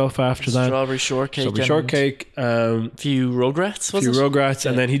children's stuff after that. Strawberry Shortcake. Few Rugrats, Rugrats,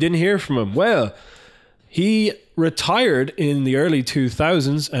 and then he didn't hear from him. Well, he retired in the early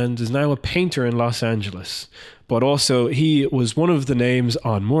 2000s and is now a painter in Los Angeles. But also, he was one of the names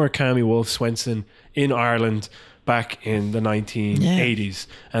on Murakami Wolf Swenson in Ireland back in the 1980s.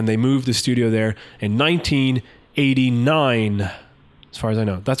 And they moved the studio there in 1989, as far as I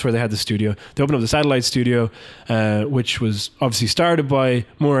know. That's where they had the studio. They opened up the satellite studio, which was obviously started by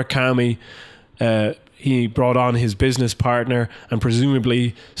Murakami. He brought on his business partner and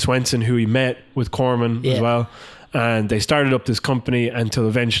presumably Swenson, who he met with Corman as well. And they started up this company until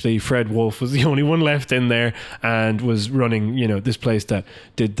eventually Fred Wolf was the only one left in there and was running, you know, this place that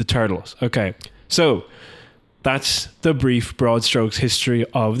did the Turtles. Okay, so that's the brief, broad strokes history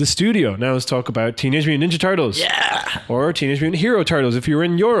of the studio. Now let's talk about Teenage Mutant Ninja Turtles. Yeah. Or Teenage Mutant Hero Turtles if you were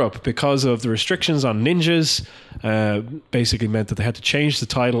in Europe, because of the restrictions on ninjas. Basically meant that they had to change the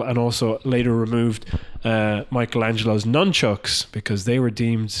title and also later removed Michelangelo's nunchucks because they were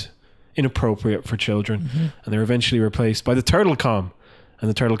deemed inappropriate for children. And they were eventually replaced by the Turtlecom. and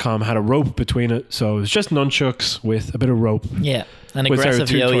the turtle com had a rope between it, so it was just nunchucks with a bit of rope. Yeah, an With our aggressive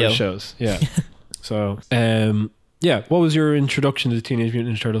two yo-yo. toy shows. Yeah. So, yeah. What was your introduction to the Teenage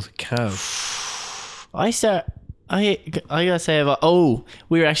Mutant Ninja Turtles? Cav. I gotta say about,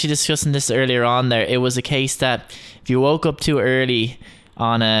 we were actually discussing this earlier on there. It was a case that if you woke up too early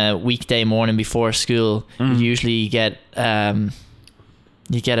on a weekday morning before school, you usually get a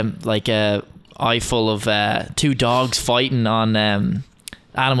eye full of two dogs fighting on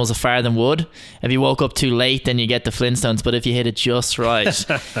animals of Farthing Wood. If you woke up too late, then you get the Flintstones, but if you hit it just right,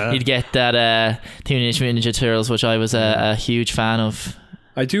 you'd get that Teenage Mutant Ninja Turtles, which I was a huge fan of.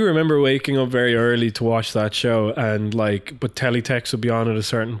 I do remember waking up very early to watch that show, and but teletext would be on at a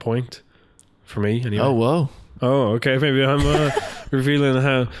certain point for me anyway. Oh, whoa. Oh, okay. Maybe I'm revealing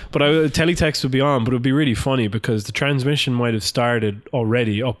how. But teletext would be on, but it would be really funny because the transmission might have started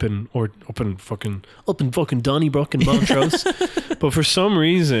already up in fucking Donnybrook and Montrose. But for some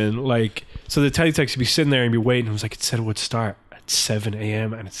reason, so the teletext would be sitting there and be waiting. It was like, it said it would start at 7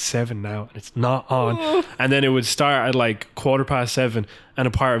 a.m. and it's 7 now and it's not on. And then it would start at 7:15, and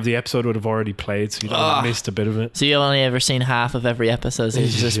a part of the episode would have already played, so you'd have missed a bit of it. So you've only ever seen half of every episode, so you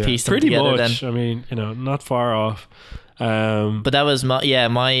just pieced them pretty together much. then. I mean, not far off. But that was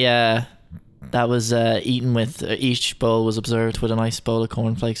that was eaten with, each bowl was observed with a nice bowl of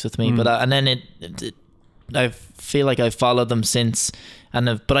cornflakes with me. But and then it I feel like I've followed them since,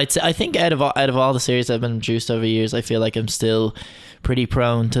 but I think out of all the series I've been introduced over the years, I feel like I'm still pretty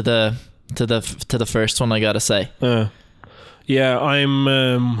prone to the first one, I gotta say. Yeah, I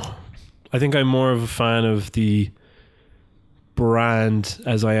think I'm more of a fan of the brand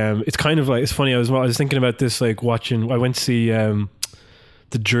as I am. It's kind of it's funny. I was thinking about this, watching. I went to see the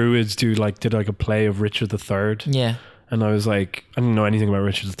Druids did a play of Richard III. Yeah, and I was like, I didn't know anything about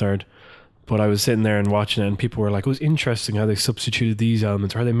Richard III. But I was sitting there and watching it, and people were like, it was interesting how they substituted these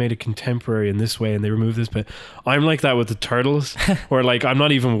elements, or how they made it contemporary in this way and they removed this bit. I'm like that with the Turtles, where I'm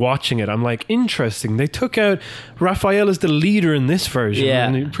not even watching it. I'm like, interesting. They took out Raphael as the leader in this version,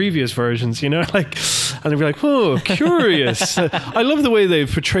 and the previous versions, and they'd be like, oh, curious. I love the way they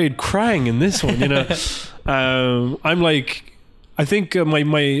portrayed Krang in this one, I'm like, I think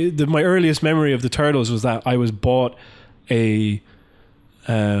my earliest memory of the Turtles was that I was bought a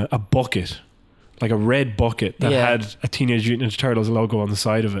bucket, a red bucket that had a Teenage Mutant Ninja Turtles logo on the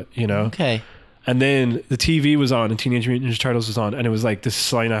side of it, Okay. And then the TV was on and Teenage Mutant Ninja Turtles was on, and it was this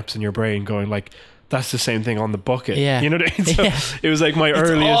synapse in your brain going that's the same thing on the bucket. Yeah. You know what I mean? So it was my it's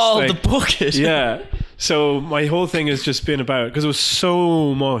earliest. all the bucket. Yeah. So my whole thing has just been about, because it was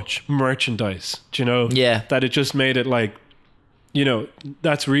so much merchandise, Yeah. that it just made it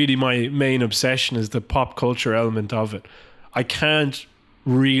that's really my main obsession, is the pop culture element of it. I can't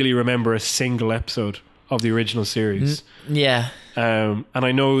really remember a single episode of the original series. Yeah. And I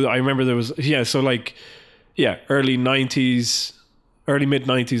remember there was, early 90s, early mid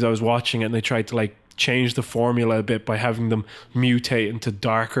 90s, I was watching it and they tried to change the formula a bit by having them mutate into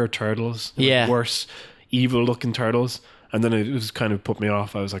darker turtles. Worse, evil looking turtles. And then it was kind of put me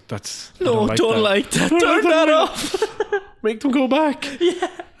off. I was like, don't like that. Turn that off. Make them go back. Yeah.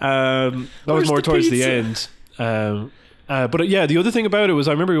 That was more towards the end. But the other thing about it was,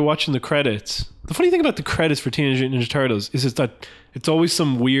 I remember watching the credits. The funny thing about the credits for Teenage Mutant Ninja Turtles is that it's always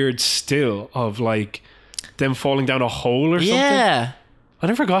some weird still of them falling down a hole or something. Yeah. I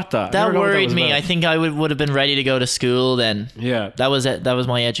never got that. That worried me. I think I would have been ready to go to school then. Yeah. That was it. That was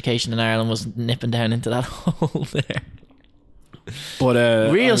my education in Ireland, was nipping down into that hole there. But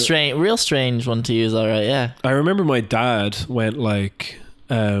real strange one to use, all right, yeah. I remember my dad went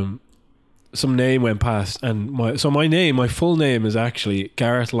some name went past, and my full name is actually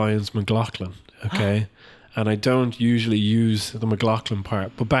Gareth Lyons McLaughlin, okay? And I don't usually use the McLaughlin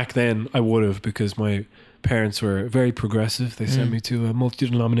part, but back then I would have, because my parents were very progressive. They sent me to a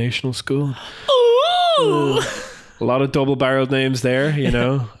multi-denominational school. Ooh! A lot of double-barreled names there,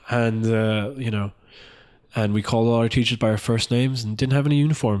 and and we called all our teachers by our first names and didn't have any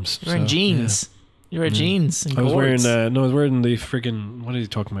uniforms. You were in jeans. Yeah. You were jeans. I was wearing I was wearing the friggin', what are you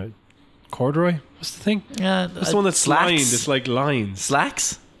talking about? Corduroy? What's the thing? Yeah, that's the one that's slacks. lined. It's like lines.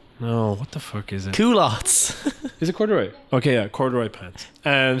 Slacks? No, what the fuck is it? Culottes. Is it corduroy? Okay, yeah, corduroy pants.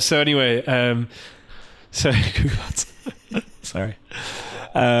 So anyway, culottes. Sorry.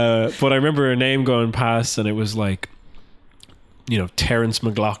 But I remember a name going past, and it was Terrence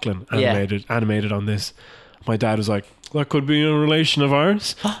McLaughlin animated on this. My dad was like, that could be a relation of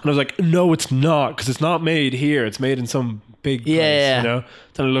ours. And I was like, no, it's not, because it's not made here. It's made in some big place, Then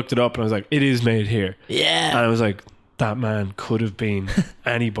I looked it up and I was like, it is made here. Yeah. And I was like, that man could have been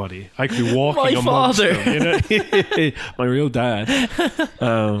anybody. I could be walking My amongst father. them, you know? My real dad.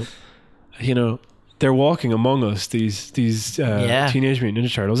 You know, they're walking among us, these Teenage Mutant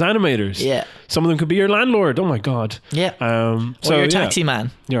Ninja Turtles animators. Yeah. Some of them could be your landlord. Oh my god. Yeah. Or or your taxi man.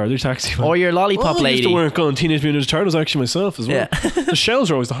 Yeah, or their taxi man. Or your lollipop I used to lady. work on Teenage Mutant Ninja Turtles actually myself as well. Yeah. The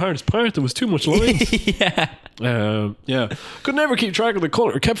shells are always the hardest part. There was too much lines. Yeah. Yeah. Could never keep track of the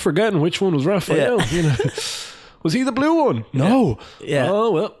color. Kept forgetting which one was Raphael. Yeah. You know. Was he the blue one? No. Yeah.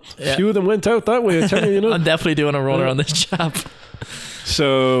 Oh well. Yeah. Few of them went out that way. I tell you, you know. I'm definitely doing a runner on this chap.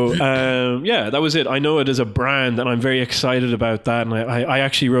 So yeah, that was it. I know it as a brand, and I'm very excited about that. And I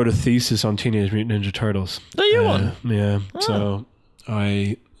actually wrote a thesis on Teenage Mutant Ninja Turtles. Oh, you won. Yeah. So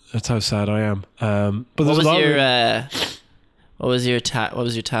that's how sad I am. But there's What a lot. What was your tag?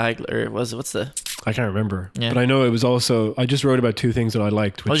 Or what's the? I can't remember. Yeah. But I know it was also. I just wrote about two things that I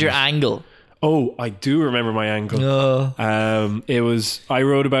liked. What was your angle? Oh, I do remember my angle. No. It was. I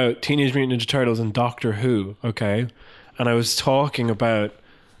wrote about Teenage Mutant Ninja Turtles and Doctor Who. Okay. And I was talking about,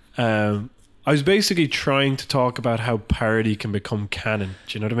 I was basically trying to talk about how parody can become canon.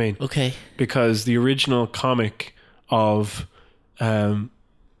 Do you know what I mean? Okay. Because the original comic of Teenage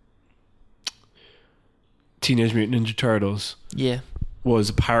Mutant Ninja Turtles Yeah. was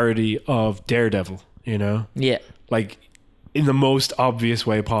a parody of Daredevil, you know? Yeah. Like, in the most obvious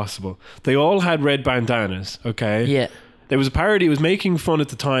way possible. They all had red bandanas, okay? Yeah. There was a parody. It was making fun at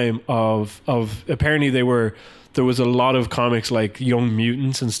the time of apparently there was a lot of comics like Young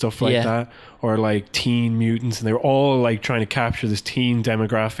Mutants and stuff like that, or like Teen Mutants, and they were all like trying to capture this teen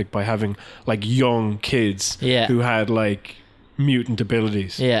demographic by having like young kids who had like mutant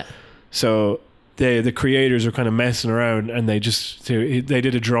abilities. Yeah. So the creators are kind of messing around, and they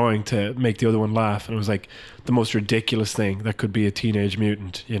did a drawing to make the other one laugh, and it was like the most ridiculous thing that could be a teenage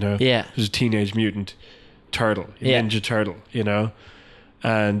mutant, you know? Yeah. There's a teenage mutant turtle, a ninja turtle, you know?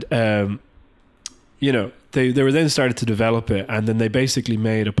 And you know, they were then started to develop it, and then they basically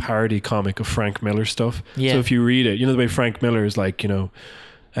made a parody comic of Frank Miller stuff. Yeah. So if you read it, you know the way Frank Miller is like, you know,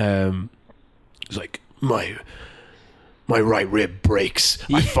 it's like my right rib breaks,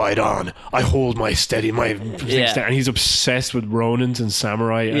 I fight on, I hold my steady, my things down. And he's obsessed with Ronins and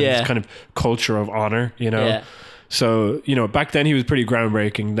samurai and this kind of culture of honor, you know. Yeah. So, you know, back then he was pretty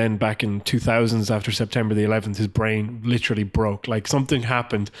groundbreaking. Then back in 2000s, after September the 11th, his brain literally broke. Like something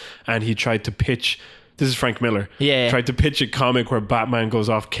happened, and he tried to pitch. This is Frank Miller. Yeah. Tried to pitch a comic where Batman goes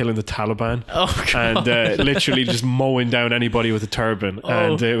off killing the Taliban. Oh, God. And literally just mowing down anybody with a turban.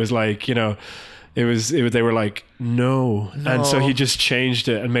 And it was like, you know, they were like, no. And so he just changed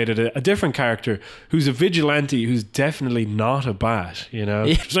it and made it a different character who's a vigilante who's definitely not a bat, you know?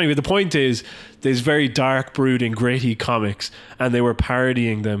 Yeah. So anyway, the point is, there's very dark, brooding, gritty comics, and they were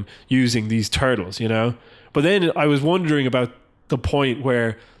parodying them using these turtles, you know? But then I was wondering about the point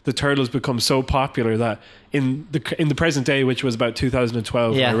where the turtles become so popular that in the present day, which was about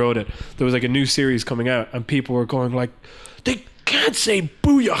 2012 when I wrote it, there was like a new series coming out, and people were going like, they can't say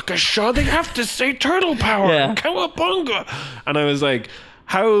Booyakasha, they have to say turtle power, Cowabunga. And I was like,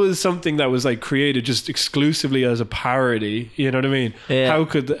 how is something that was like created just exclusively as a parody, you know what I mean? Yeah.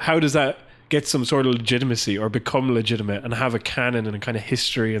 How does that get some sort of legitimacy or become legitimate and have a canon and a kind of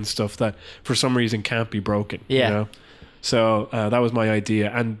history and stuff that for some reason can't be broken, you know? So that was my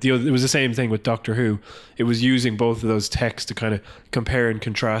idea. And it was the same thing with Doctor Who. It was using both of those texts to kind of compare and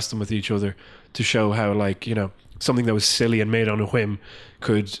contrast them with each other to show how, like, you know, something that was silly and made on a whim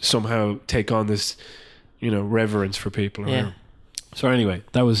could somehow take on this, you know, reverence for people. Yeah. So anyway,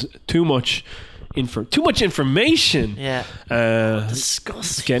 that was too much information. Yeah.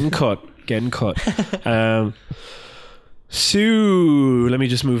 Disgusting. Getting cut. So let me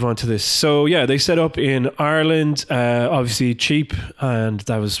just move on to this. So yeah, they set up in Ireland, obviously cheap, and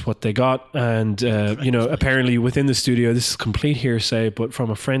that was what they got. And you know, apparently within the studio, this is complete hearsay, but from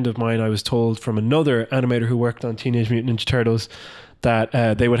a friend of mine, I was told from another animator who worked on Teenage Mutant Ninja Turtles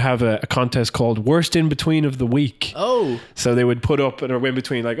that they would have a contest called Worst In Between of the Week. Oh. So they would put up an in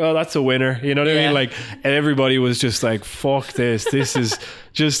between, like, oh, that's a winner. You know what I mean? Like, and everybody was just like, fuck this. This is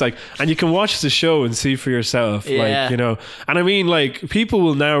just like, and you can watch the show and see for yourself. Like, you know, and I mean, like, people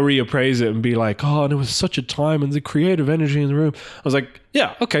will now reappraise it and be like, oh, and it was such a time and the creative energy in the room. I was like,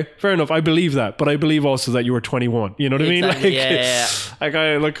 yeah, okay, fair enough. I believe that. But I believe also that you were 21. You know what I mean? Like,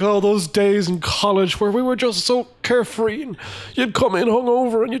 like, oh, those days in college where we were just so carefree and you'd come in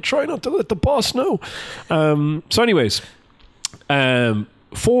hungover and you'd try not to let the boss know. So anyways,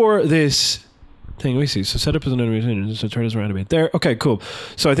 for this thing we see, so set up as an animated, so turtles were animated there. Okay, cool.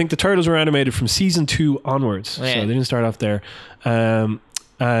 So I think the turtles were animated from season 2 onwards. So they didn't start off there.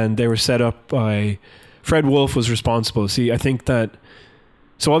 And they were set up by Fred Wolf was responsible. See, I think that.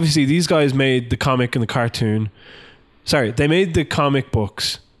 So obviously, these guys made the comic and the cartoon. Sorry, they made the comic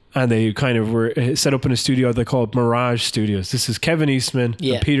books, and they kind of were set up in a studio they called Mirage Studios. This is Kevin Eastman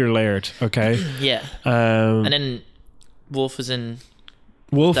and Peter Laird. Okay. Yeah. And then Wolf was in.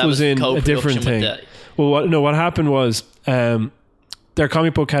 Wolf was in a different thing. What happened was their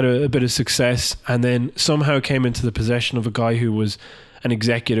comic book had a bit of success, and then somehow came into the possession of a guy who was an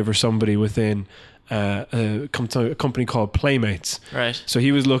executive or somebody within a company called Playmates. Right. So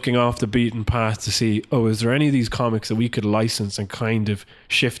he was looking off the beaten path to see, is there any of these comics that we could license and kind of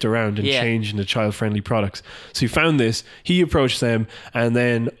shift around and change into child-friendly products? So he found this, he approached them, and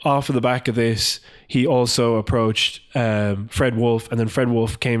then off of the back of this, he also approached Fred Wolf, and then Fred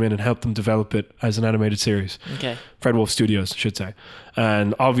Wolf came in and helped them develop it as an animated series. Okay. Fred Wolf Studios, I should say.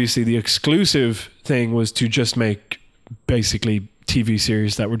 And obviously the exclusive thing was to just make basically TV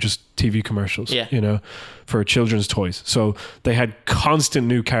series that were just TV commercials, for children's toys. So they had constant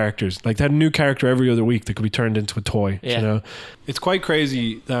new characters. Like they had a new character every other week that could be turned into a toy. It's quite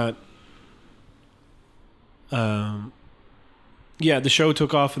crazy that the show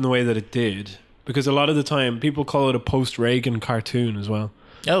took off in the way that it did, because a lot of the time people call it a post-Reagan cartoon as well.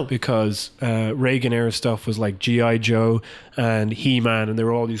 Oh. Because Reagan era stuff was like G.I. Joe and He-Man, and they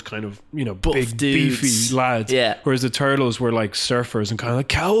were all these kind of, buff big, dudes. beefy lads. Yeah. Whereas the Turtles were like surfers and kind of like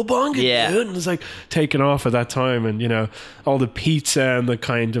cowabunga, dude. And it was like taken off at that time, and, all the pizza and the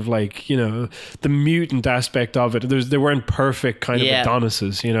kind of like, the mutant aspect of it. They weren't perfect kind of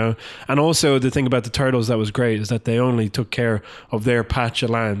Adonises, And also the thing about the Turtles that was great is that they only took care of their patch of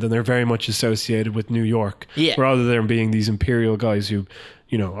land, and they're very much associated with New York. Yeah. Rather than being these imperial guys who,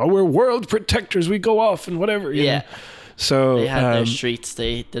 we're world protectors, we go off and whatever. You know? So they had their streets,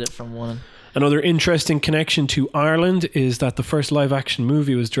 they did it from one. Another interesting connection to Ireland is that the first live action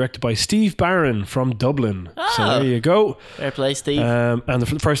movie was directed by Steve Barron from Dublin. Oh, so there you go. Fair play, Steve. And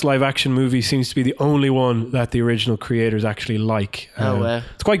the first live action movie seems to be the only one that the original creators actually like. Wow.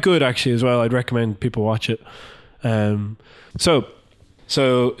 It's quite good actually as well. I'd recommend people watch it.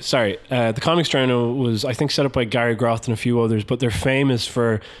 So, sorry, the Comics Journal was, I think, set up by Gary Groth and a few others, but they're famous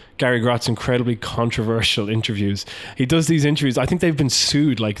for Gary Groth's incredibly controversial interviews. He does these interviews. I think they've been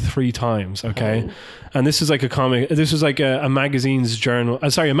sued like 3 times, okay? Oh. And this is like a magazine's journal,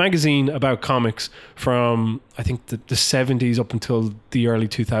 a magazine about comics from, I think, the 70s up until the early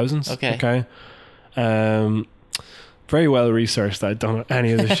 2000s. Okay. Very well researched. I don't know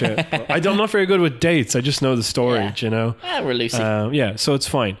any of this shit. I'm not very good with dates. I just know the storage, We're loosey. So it's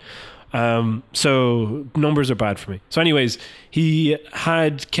fine. So numbers are bad for me. So anyways, he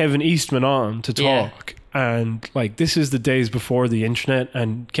had Kevin Eastman on to talk. And like, this is the days before the internet,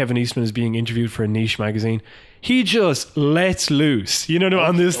 and Kevin Eastman is being interviewed for a niche magazine. He just lets loose,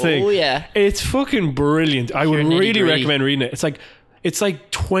 on this thing. Oh, yeah. It's fucking brilliant. I would really recommend reading it. It's like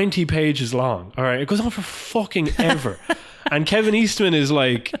 20 pages long. All right. It goes on for fucking ever. And Kevin Eastman is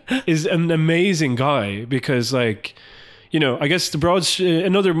an amazing guy because I guess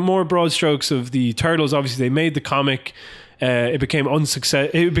another more broad strokes of the Turtles. Obviously they made the comic. It became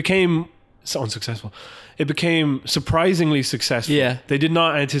unsuccessful. It became surprisingly successful. Yeah. They did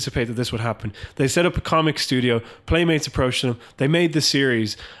not anticipate that this would happen. They set up a comic studio. Playmates approached them. They made the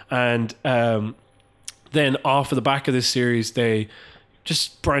series. And then off of the back of this series, they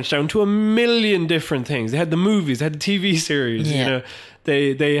just branched out into a million different things. They had the movies, they had the TV series,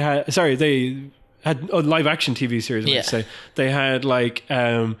 they had a live action TV series, I would say. They had live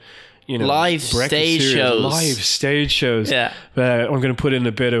stage shows. Live stage shows. Yeah. I'm going to put in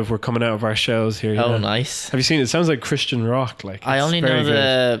a bit of "We're Coming Out of Our Shells" here. Oh, nice. Have you seen it? It sounds like Christian rock. I only know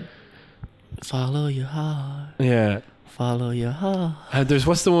the "Follow Your Heart." Yeah. Follow your heart. There's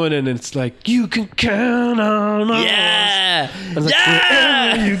what's the one, and it's like, you can count on us. Yeah.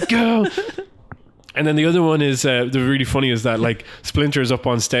 Wherever you go. And then the other one is the really funny is that like Splinter's up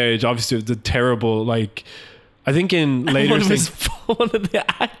on stage. Obviously, the terrible I think in later things, one of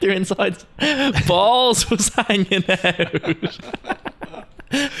the actor inside's balls was hanging out.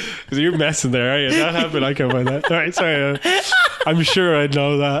 So you're messing there, are you? That happened. I can't find that. All right, sorry. I'm sure I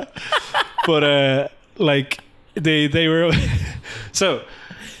know that, but they were so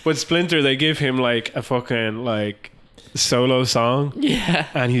with Splinter they give him like a fucking like solo song,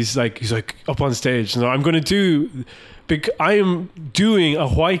 and he's like up on stage, so I'm gonna do I am doing a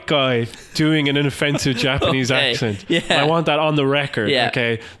white guy doing an offensive Japanese accent. I want that on the record,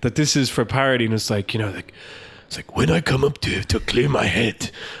 okay, that this is for parody. And it's like, It's like, when I come up to clear my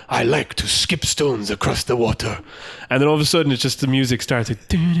head, I like to skip stones across the water. And then all of a sudden, it's just the music starts like,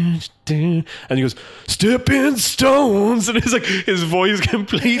 and he goes, stepping stones. And it's like, his voice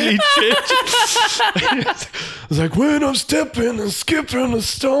completely changed. It's like, when I'm stepping and skipping the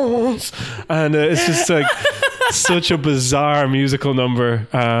stones. And it's just like such a bizarre musical number.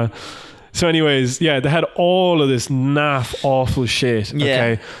 So anyways, yeah, they had all of this naff awful shit.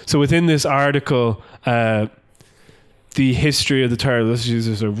 Okay. So within this article, the history of the Turtles, let's use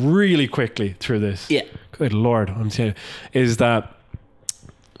this really quickly through this. Yeah. Good Lord, I'm telling you, is that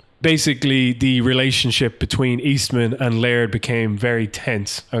basically the relationship between Eastman and Laird became very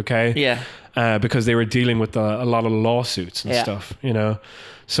tense, okay? Yeah. Because they were dealing with a lot of lawsuits and stuff, you know?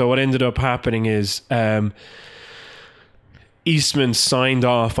 So what ended up happening is Eastman signed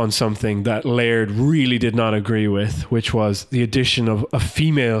off on something that Laird really did not agree with, which was the addition of a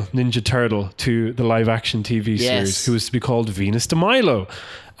female Ninja Turtle to the live-action TV series, who was to be called Venus de Milo.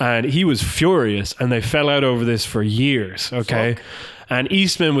 And he was furious, and they fell out over this for years, okay? Fuck. And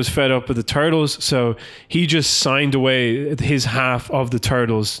Eastman was fed up with the Turtles, so he just signed away his half of the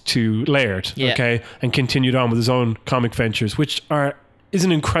Turtles to Laird, okay? And continued on with his own comic ventures, which is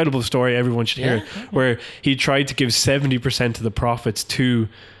an incredible story. Everyone should hear it, where he tried to give 70% of the profits to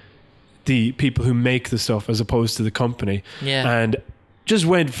the people who make the stuff as opposed to the company. And just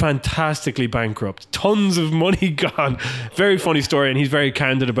went fantastically bankrupt. Tons of money gone. Very funny story, and he's very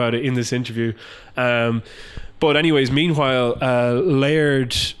candid about it in this interview. But anyways, meanwhile,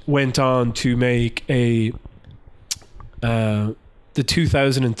 Laird went on to make the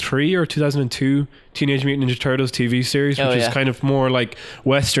 2003 or 2002 Teenage Mutant Ninja Turtles TV series, which is kind of more like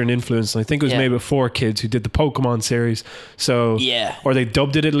Western influence. And I think it was made with 4 kids who did the Pokemon series. So, or they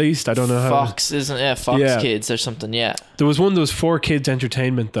dubbed it at least. I don't know how. Fox, isn't it? Fox Kids or something, There was one that was 4 Kids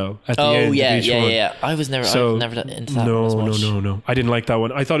Entertainment, though, at the end of each one. I was never into that one as much. No. I didn't like that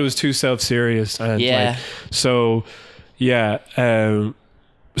one. I thought it was too self-serious. And so they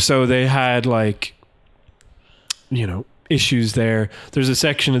had, like, you know, issues there. There's a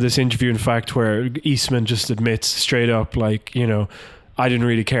section of this interview, in fact, where Eastman just admits straight up, like, you know, I didn't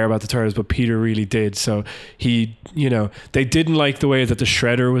really care about the Turtles, but Peter really did. So he, you know, they didn't like the way that the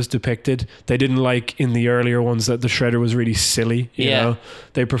Shredder was depicted. They didn't like in the earlier ones that the Shredder was really silly, you know.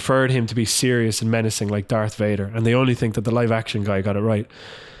 They preferred him to be serious and menacing like Darth Vader, and they only think that the live action guy got it right.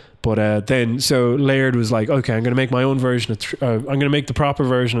 But then, so Laird was like, okay, I'm going to make my own version of, I'm going to make the proper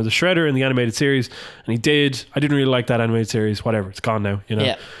version of the Shredder in the animated series. And he did. I didn't really like that animated series. Whatever, it's gone now, you know.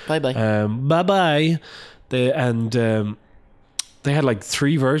 Yeah, bye-bye. Bye-bye. They had like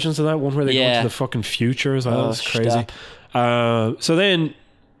 3 versions of that. One where they go into the fucking future as well. It's crazy. So then,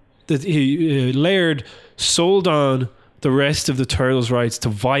 Laird sold on the rest of the Turtles' rights to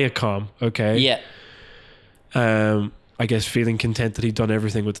Viacom, okay? Yeah. I guess feeling content that he'd done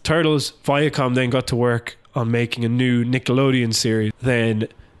everything with the Turtles. Viacom then got to work on making a new Nickelodeon series. Then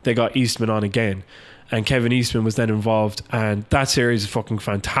they got Eastman on again. And Kevin Eastman was then involved. And that series is fucking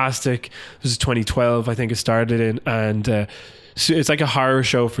fantastic. This is 2012, I think it started in. And so it's like a horror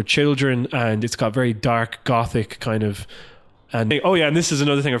show for children. And it's got very dark, gothic kind of... And and this is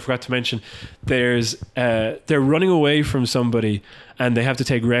another thing I forgot to mention. There's they're running away from somebody, and they have to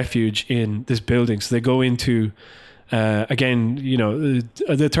take refuge in this building. So they go into... again, you know,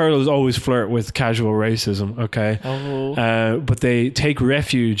 the Turtles always flirt with casual racism, okay? But they take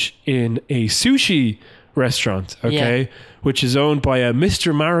refuge in a sushi restaurant, okay? Which is owned by a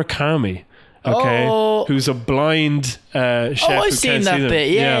Mr. Murakami, okay? Who's a blind chef. I've seen that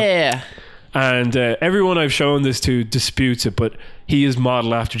bit, yeah. And everyone I've shown this to disputes it, but he is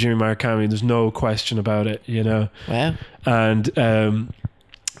modeled after Jimmy Murakami. There's no question about it, you know? Wow. And...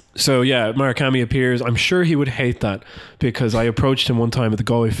 So yeah, Murakami appears. I'm sure he would hate that, because I approached him one time at the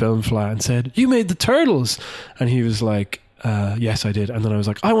Galway Film Flat and said, "You made the Turtles," and he was like, "Yes, I did." And then I was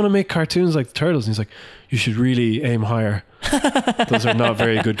like, "I want to make cartoons like the Turtles," and he's like, "You should really aim higher. Those are not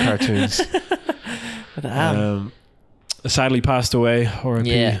very good cartoons." Sadly passed away.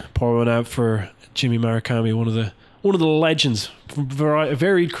 R.I.P. Pour one out for Jimmy Murakami, one of the legends. A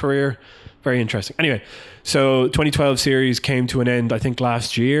varied career, very interesting. Anyway. So 2012 series came to an end, I think,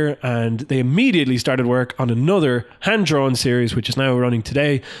 last year, and they immediately started work on another hand-drawn series, which is now running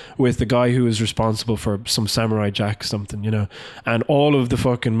today, with the guy who is responsible for some Samurai Jack something, you know. And all of the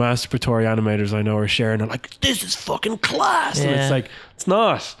fucking masturbatory animators I know are sharing, are like, "This is fucking class," and it's like, it's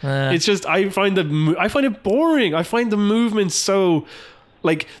not. It's just I find it boring. I find the movement so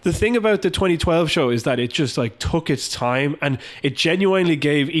Like, the thing about the 2012 show is that it just like took its time, and it genuinely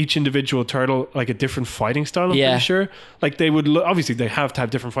gave each individual turtle like a different fighting style. I'm pretty sure. Like, they would obviously they have to have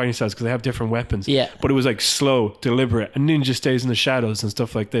different fighting styles because they have different weapons. Yeah. But it was like slow, deliberate, and ninja stays in the shadows and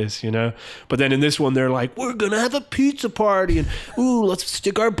stuff like this, you know. But then in this one, they're like, we're gonna have a pizza party, and ooh, let's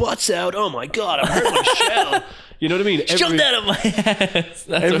stick our butts out. Oh my god, I hurt my shell. You know what I mean? Jumped out of my ass.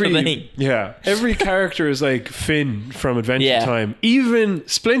 That's what I mean. Yeah. Every character is like Finn from Adventure Yeah. Time. Even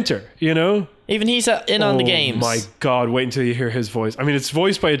Splinter, you know? Even he's in on the games. Oh my god, wait until you hear his voice. I mean, it's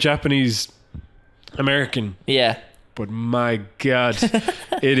voiced by a Japanese American, Yeah. but my god,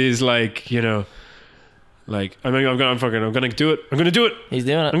 it is like, you know, like I'm gonna do it. I'm gonna do it. He's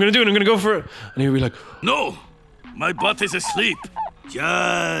doing it. I'm gonna do it. I'm gonna go for it. And he'll be like, No, my butt is asleep.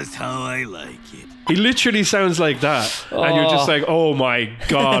 Just how I like it. he literally sounds like that, and you're just like, oh my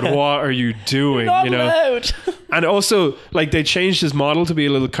god, what are you doing? Not you know. allowed. And also, like, they changed his model to be a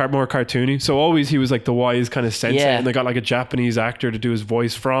little more cartoony. So always he was like the wise kind of sensei, Yeah. and they got like a Japanese actor to do his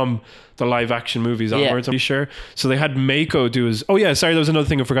voice from the live action movies onwards. I'm pretty sure. So they had Mako do his. Oh yeah, sorry, there was another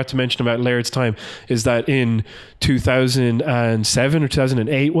thing I forgot to mention about Laird's time is that in 2007 or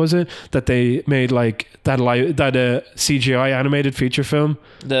 2008 was it that they made like that CGI animated feature film.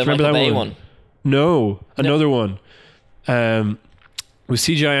 The Remember Michael that Bay one? one. No, another one. It was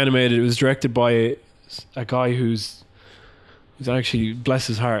CGI animated. It was directed by a guy who's actually, bless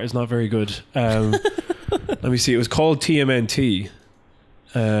his heart, is not very good. Let me see. It was called TMNT.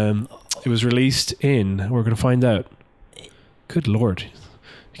 It was released in. We're going to find out. Good lord,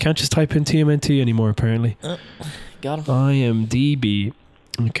 you can't just type in TMNT anymore. Apparently, Got him. IMDb.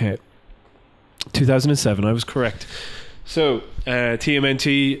 Okay, 2007. I was correct. So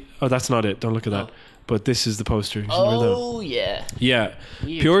TMNT. Oh, that's not it. Don't look at that. But this is the poster. You see that? Oh yeah. Yeah,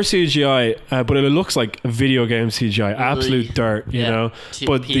 Weird. pure CGI, but it looks like a video game CGI. Absolute Really? dirt, you know.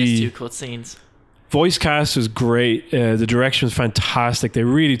 But PS2 the cutscenes. voice cast was great. The direction was fantastic. They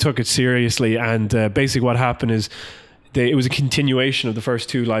really took it seriously. And basically, what happened is it was a continuation of the first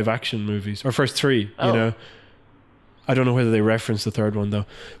two live action movies, or first three. Oh. You know, I don't know whether they referenced the third one though.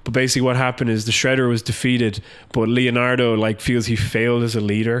 But basically, what happened is the Shredder was defeated, but Leonardo like feels he failed as a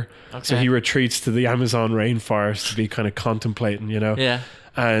leader, so Okay. he retreats to the Amazon rainforest to be kind of contemplating. You know. Yeah.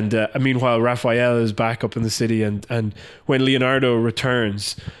 And meanwhile, Raphael is back up in the city, and when Leonardo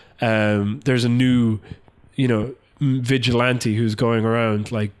returns, there's a new, you know, vigilante who's going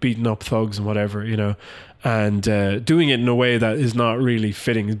around like beating up thugs and whatever, you know, and doing it in a way that is not really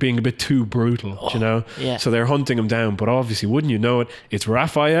fitting. He's being a bit too brutal, you know. yeah. So they're hunting him down, but obviously, wouldn't you know it, it's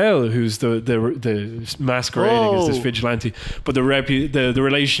Raphael who's the masquerading as this Whoa. vigilante. But the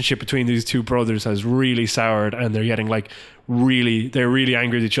relationship between these two brothers has really soured, and they're getting like they're really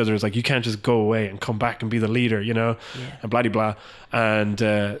angry at each other. It's like, you can't just go away and come back and be the leader, you know, and blah blah. And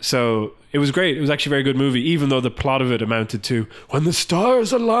so it was great. It was actually a very good movie, even though the plot of it amounted to when the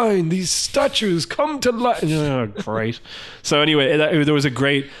stars align, these statues come to life. Oh, great. So anyway, there was a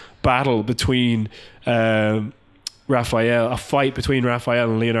great battle between Raphael, a fight between Raphael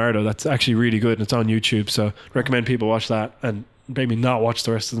and Leonardo. That's actually really good, and it's on YouTube. So recommend people watch that and maybe not watch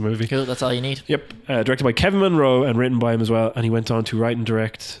the rest of the movie. Cool. That's all you need. Yep. Directed by Kevin Monroe and written by him as well. And he went on to write and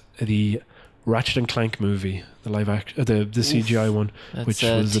direct the Ratchet and Clank movie, the live action, the CGI one, That's which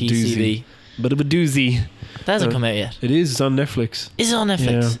was a TCV. doozy. Bit of a doozy. That hasn't come out yet. It is. It's on Netflix. Is it on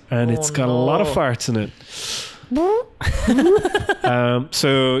Netflix? Yeah, and it's got a lot of farts in it.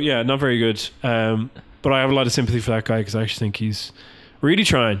 So yeah, not very good. But I have a lot of sympathy for that guy because I actually think he's really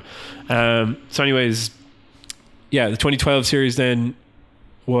trying. So anyways, yeah, the 2012 series then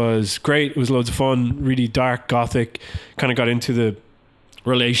was great. It was loads of fun, really dark, gothic. Kind of got into the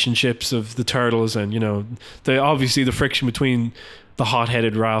relationships of the turtles, and you know, obviously the friction between the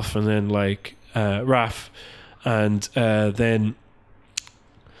hot-headed Ralph and then like Raph, and then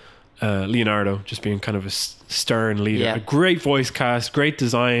Leonardo just being kind of a stern leader. Yeah. A great voice cast, great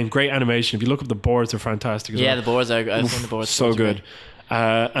design, great animation. If you look up the boards, they're fantastic as Yeah, well. the boards are. I've seen the boards. So Those are good.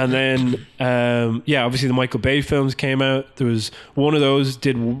 And then obviously the Michael Bay films came out. There was one of those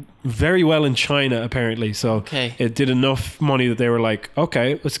did very well in China apparently, so Okay. it did enough money that they were like,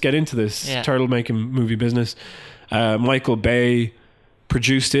 okay, let's get into this Yeah. turtle making movie business. Michael Bay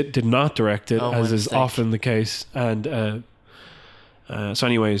produced it, did not direct it, Oh, as my is mistake. often the case. And so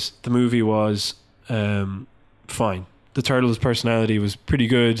anyways, the movie was fine. The turtle's personality was pretty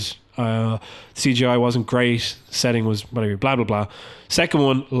good. CGI wasn't great. Setting was whatever. Blah blah blah. Second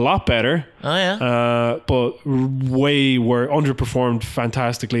one, a lot better. Oh yeah. But way were underperformed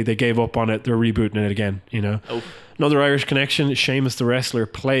fantastically. They gave up on it. They're rebooting it again. You know. Oh. Another Irish connection. Sheamus the wrestler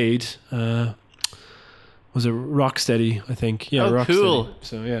played Was it Rocksteady? I think. Yeah, Oh, Rocksteady. cool.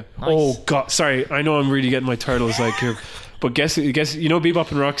 So yeah. Nice. Oh god, sorry. I know I'm really getting my turtles like here, but guess you know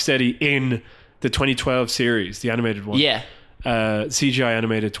Bebop and Rocksteady in the 2012 series, the animated one. Yeah. CGI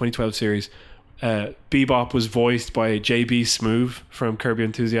animated 2012 series. Bebop was voiced by JB Smoove from Curb Your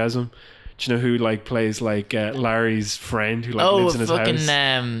Enthusiasm. Do you know who like plays like Larry's friend who like lives in his fucking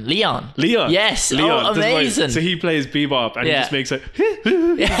house? Leon. Leon. Yes. Leon. Oh, That's why- amazing. So he plays Bebop and he Yeah. just makes like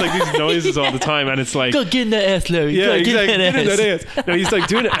it's like these noises all the time, and it's like Go get in the ass, Larry. yeah, Go exactly. get in the ass. No, he's like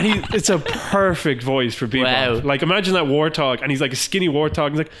doing it, and it's a perfect voice for Bebop. Wow. Like imagine that warthog, and he's like a skinny warthog.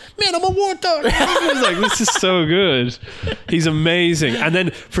 He's like, man, I'm a warthog. I was like, this is so good. He's amazing. And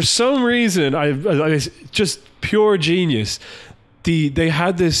then for some reason, I just pure genius. They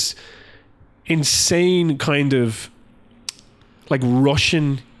had this insane kind of like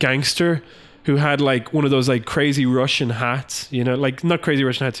Russian gangster who had like one of those like crazy Russian hats, you know, like not crazy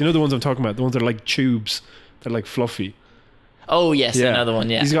Russian hats, you know the ones I'm talking about, the ones that are like tubes, they're like fluffy. Oh yes, Yeah. another one.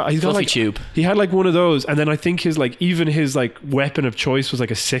 Yeah. He's got Fluffy like tube. He had like one of those, and then I think his like like weapon of choice was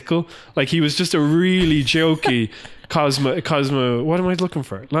like a sickle. Like he was just a really jokey Cosmo. What am I looking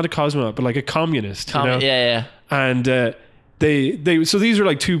for? Not a cosmonaut, but like a communist. You know? Yeah. And they so these were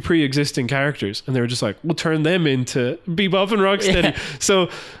like two pre-existing characters, and they were just like, we'll turn them into Bebop and Rocksteady. Yeah. So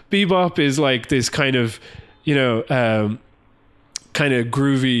Bebop is like this kind of, you know, kind of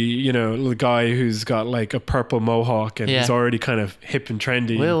groovy, you know, the guy who's got like a purple mohawk and Yeah. he's already kind of hip and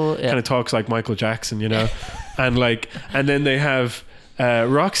trendy. Well, yeah. Kind of talks like Michael Jackson, you know, and then they have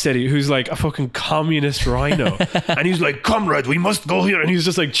Rocksteady, who's like a fucking communist rhino, and he's like, "Comrade, we must go here," and he's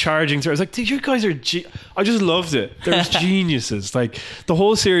just like charging through. I was like, "Dude, you guys are," I just loved it. They're geniuses. Like the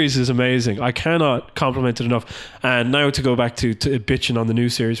whole series is amazing. I cannot compliment it enough. And now to go back to bitching on the new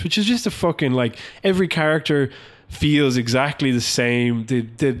series, which is just a fucking like every character feels exactly the same.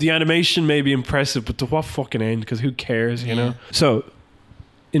 The animation may be impressive, but to what fucking end? Because who cares, you know? So,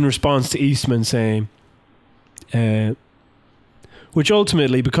 in response to Eastman saying, which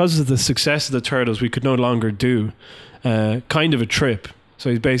ultimately, because of the success of the Turtles, we could no longer do kind of a trip. So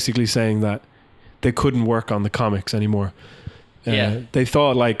he's basically saying that they couldn't work on the comics anymore. They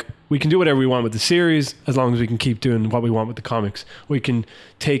thought like, we can do whatever we want with the series as long as we can keep doing what we want with the comics. We can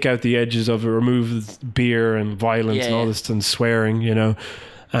take out the edges of it, remove beer and violence and all this and swearing, you know.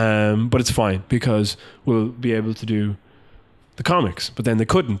 But it's fine because we'll be able to do the comics. But then they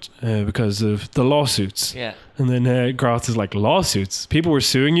couldn't because of the lawsuits. Yeah. And then Groth is like, lawsuits? People were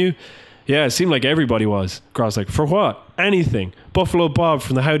suing you? Yeah, it seemed like everybody was. Groth's like, for what? Anything. Buffalo Bob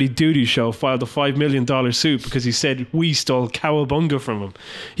from the Howdy Doody show filed a $5 million suit because he said we stole Cowabunga from him.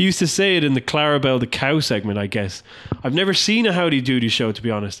 He used to say it in the Clarabelle the Cow segment, I guess. I've never seen a Howdy Doody show, to be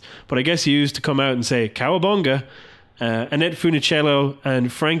honest, but I guess he used to come out and say, Cowabunga. Annette Funicello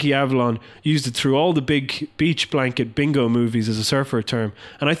and Frankie Avalon used it through all the big beach blanket bingo movies as a surfer term.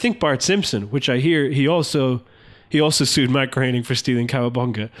 And I think Bart Simpson, which I hear he also sued Matt Groening for stealing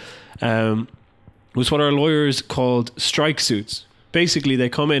Cowabunga, was what our lawyers called strike suits. Basically, they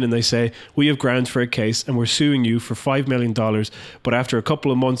come in and they say, we have grounds for a case and we're suing you for $5 million. But after a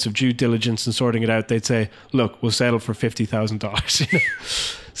couple of months of due diligence and sorting it out, they'd say, look, we'll settle for $50,000. You know?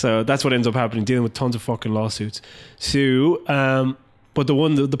 So that's what ends up happening, dealing with tons of fucking lawsuits. So, but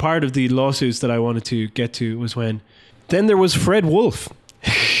the part of the lawsuits that I wanted to get to was when then there was Fred Wolf.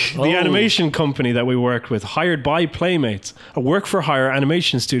 The animation company that we worked with, hired by Playmates, a work-for-hire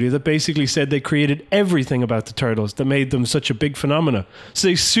animation studio that basically said they created everything about the Turtles that made them such a big phenomena. So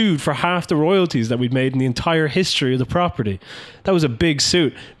they sued for half the royalties that we'd made in the entire history of the property. That was a big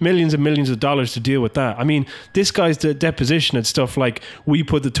suit. Millions and millions of dollars to deal with that. I mean, this guy's deposition had stuff like, we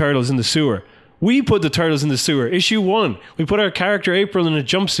put the Turtles in the sewer. We put the Turtles in the sewer. Issue 1. We put our character April in a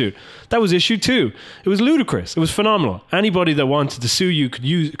jumpsuit. That was issue 2. It was ludicrous. It was phenomenal. Anybody that wanted to sue you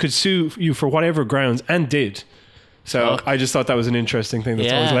could sue you for whatever grounds, and did. So I just thought that was an interesting thing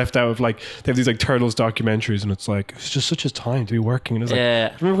that's always left out of, like, they have these like Turtles documentaries, and it's like, it's just such a time to be working. And it's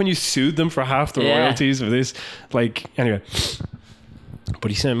like, remember when you sued them for half the royalties of this? Like, anyway.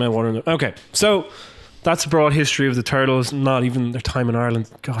 But he sent my water. Okay, so that's a broad history of the Turtles. Not even their time in Ireland.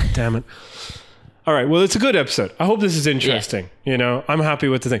 God damn it. All right, well, it's a good episode. I hope this is interesting. You know, I'm happy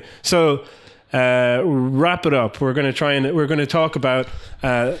with the thing. So, wrap it up. We're going to talk about,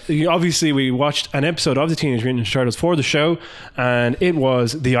 obviously we watched an episode of the Teenage Mutant Ninja Turtles for the show, and it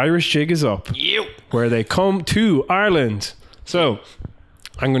was The Irish Jig is Up, where they come to Ireland. So,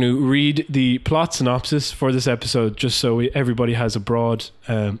 I'm going to read the plot synopsis for this episode just so everybody has a broad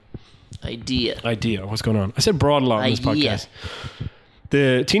idea of what's going on. I said broad a lot on this podcast.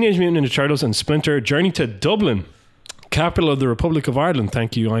 The Teenage Mutant Ninja Turtles and Splinter journey to Dublin Capital of the Republic of Ireland,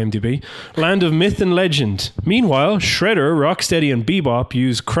 thank you IMDb. Land of myth and legend. Meanwhile, Shredder, Rocksteady and Bebop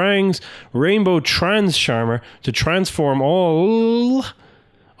use Krang's Rainbow Trans Charmer to transform all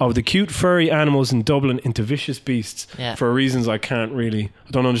of the cute furry animals in Dublin into vicious beasts for reasons I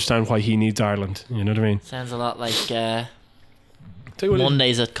don't understand why he needs Ireland. You know what I mean? Sounds a lot like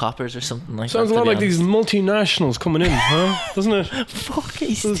Mondays at Coppers or something like that. Sounds a lot like these multinationals coming in, huh? Doesn't it? Fuck,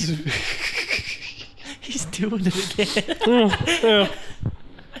 he's doing it again. Yeah.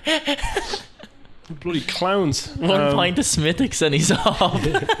 Bloody clowns. 1 pint of Smithwick's and he's off.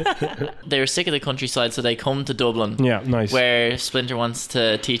 They were sick of the countryside, so they come to Dublin. Yeah, nice. Where Splinter wants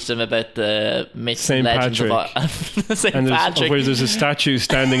to teach them about the myths Saint and legends Patrick. of St. And Patrick. where there's a statue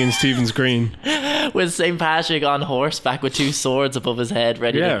standing in Stephen's Green. With St. Patrick on horseback with 2 swords above his head,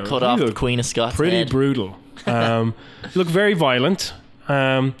 ready to cut off the Queen of Scots' pretty head. Brutal. Look very violent.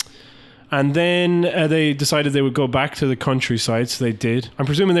 And then they decided they would go back to the countryside, so they did. I'm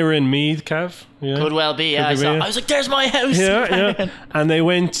presuming they were in Meath, Cav? Yeah. Could well be, yeah. I was like, there's my house! Yeah. And they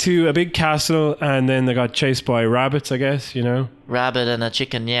went to a big castle, and then they got chased by rabbits, I guess, you know? Rabbit and a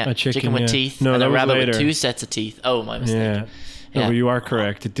chicken, yeah. A chicken with yeah. teeth. No, and that a was rabbit later. with 2 sets of teeth. Oh, my mistake. Yeah. No, but you are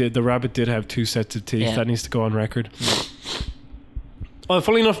correct. It did. The rabbit did have 2 sets of teeth. Yeah. That needs to go on record. Well,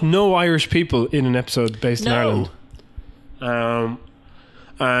 funnily enough, no Irish people in an episode based in Ireland.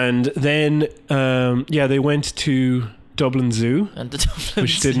 And then, they went to Dublin Zoo, And the Dublin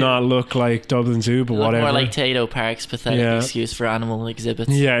which Zoo. did not look like Dublin Zoo, but whatever. More like Tato Park's pathetic excuse for animal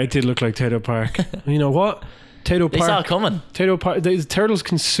exhibits. Yeah, it did look like Tato Park. You know what? Tato They Park. saw it coming. Tato Park. The turtles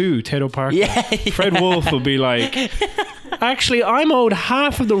can sue Tato Park. Yeah. Fred Wolf will be like, actually, I'm owed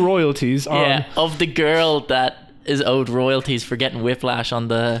half of the royalties on. Of the girl that is owed royalties for getting whiplash on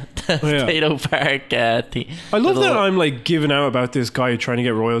the Tato Park thing. I love that I'm like giving out about this guy trying to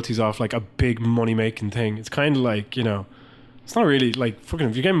get royalties off like a big money making thing. It's kind of like, you know, it's not really like fucking,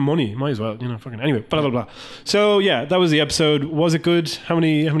 if you're getting money, you might as well, you know, fucking, anyway, blah, blah, blah. So yeah, that was the episode. Was it good? How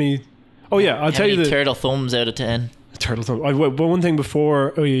many, oh yeah, I'll tell you the turtle thumbs out of 10. turtle thumb. But one thing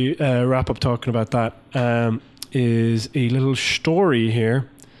before we wrap up talking about that is a little story here.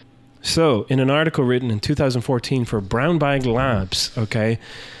 So, in an article written in 2014 for Brown Bag Labs, okay,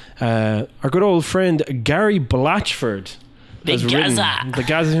 our good old friend Gary Blatchford has written, the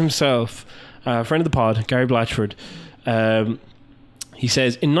Gaza himself, friend of the pod, Gary Blatchford. He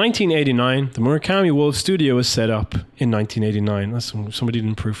says, in 1989, the Murakami Wolf Studio was set up in 1989. That's somebody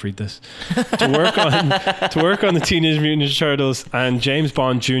didn't proofread this. to work on the Teenage Mutant Ninja Turtles and James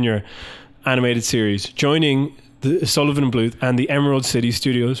Bond Jr. animated series, joining the Sullivan and Bluth and the Emerald City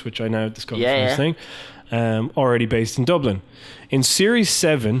Studios, which I now discovered from this thing, already based in Dublin. In Series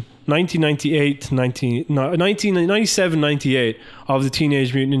 7, 1997-98 of the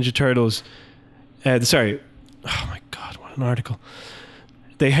Teenage Mutant Ninja Turtles, oh my God, what an article.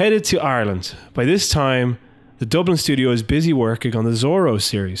 They headed to Ireland. By this time, the Dublin studio is busy working on the Zorro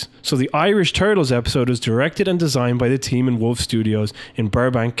series, so the Irish Turtles episode was directed and designed by the team in Wolf Studios in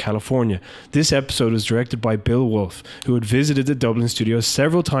Burbank, California. This episode was directed by Bill Wolf, who had visited the Dublin studios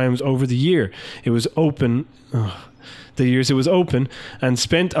several times over the year. It was open and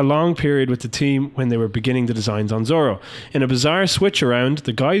spent a long period with the team when they were beginning the designs on Zorro. In a bizarre switch around,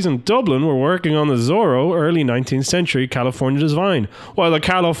 the guys in Dublin were working on the Zorro early 19th century California design, while the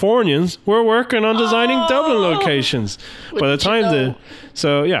Californians were working on designing Dublin locations. By the time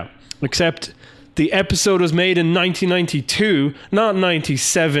except the episode was made in 1992, not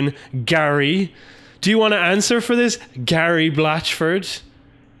 97, Gary. Do you want to answer for this, Gary Blatchford?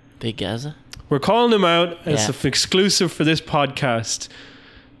 Big Gaza? We're calling him out as an exclusive for this podcast.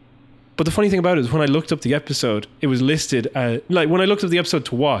 But the funny thing about it is when I looked up the episode, it was listed, like when I looked up the episode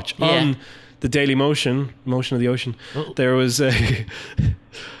to watch on the Daily Motion of the Ocean, there was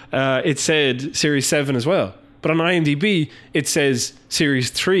it said Series 7 as well. But on IMDb, it says Series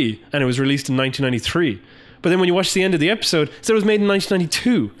 3, and it was released in 1993. But then when you watch the end of the episode, it said it was made in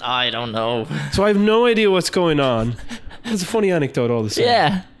 1992. I don't know. So I have no idea what's going on. It's a funny anecdote all the same.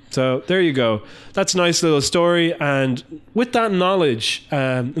 Yeah. So there you go. That's a nice little story. And with that knowledge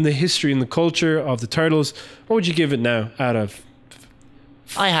and the history and the culture of the Turtles, what would you give it now out of?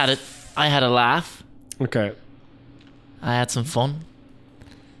 I had a laugh. Okay. I had some fun.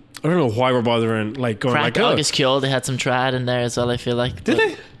 I don't know why we're bothering going Crack like Dog is cool. They had some trad in there as well, I feel like. Did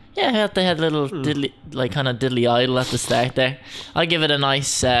they? Yeah, they had a little diddly, kind of diddly idol at the start there. I'll give it a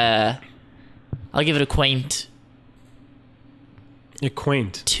nice, I'll give it a quaint. Yeah,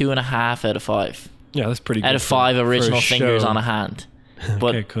 quaint. 2.5 out of 5. Yeah, that's pretty good. Out of 5 original fingers show. on a hand.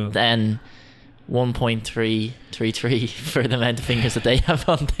 But Okay, cool. then 1.333 for the amount of fingers that they have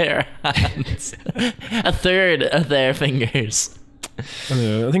on their hands. A third of their fingers.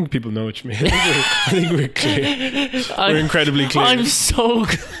 I think people know what you mean. I think we're clear. We're incredibly clear. I'm so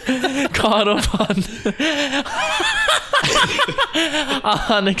caught up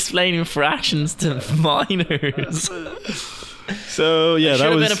on explaining fractions to minors. So yeah, Should that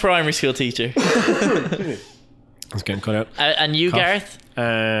have was. been a primary school teacher. It's getting cut out. And you, Cough. Gareth?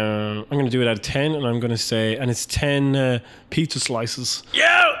 I'm going to do it out of 10, and I'm going to say, and it's 10 pizza slices. Yo!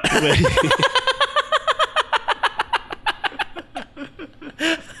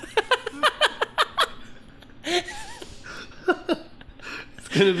 It's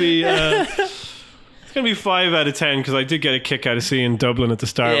going to be. It's going to be 5 out of 10 because I did get a kick out of seeing Dublin at the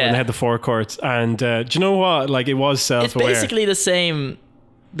start when they had the forecourts. And do you know what? Like, it was self-aware. It's basically the same.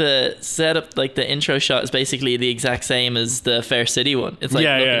 The setup, like the intro shot, is basically the exact same as the Fair City one. It's like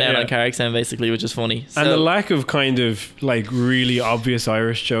looking down on Carrickstown, basically, which is funny. And the lack of kind of like really obvious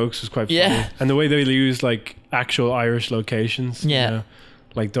Irish jokes was quite funny. Yeah. And the way they use like actual Irish locations. Yeah. You know,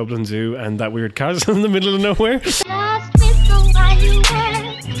 like Dublin Zoo and that weird castle in the middle of nowhere.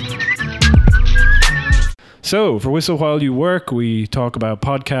 So, for Whistle While You Work, we talk about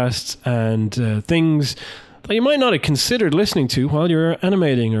podcasts and things that you might not have considered listening to while you're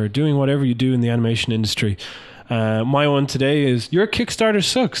animating or doing whatever you do in the animation industry. My one today is Your Kickstarter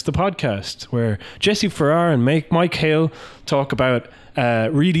Sucks, the podcast, where Jesse Farrar and Mike Hale talk about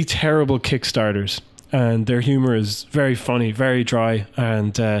really terrible Kickstarters. And their humor is very funny, very dry,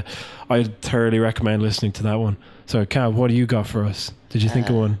 and I thoroughly recommend listening to that one. So, Cav, what do you got for us? Did you think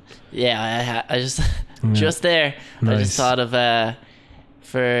of one? Yeah, I just just there. Nice. I just thought of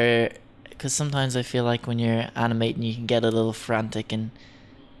because sometimes I feel like when you're animating, you can get a little frantic, and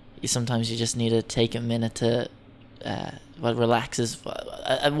sometimes you just need to take a minute to relaxes.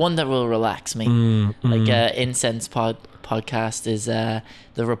 One that will relax me, like Incense podcast is the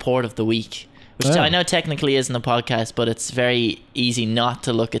report of the week. Which I know technically isn't a podcast, but it's very easy not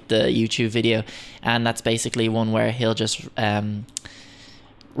to look at the YouTube video. And that's basically one where he'll just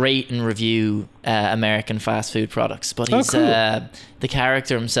rate and review American fast food products. But he's the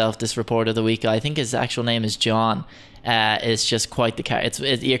character himself, this report of the week, I think his actual name is John. It's just quite the character.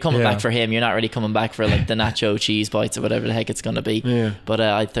 You're coming back for him. You're not really coming back for like the nacho cheese bites or whatever the heck it's going to be. Yeah. But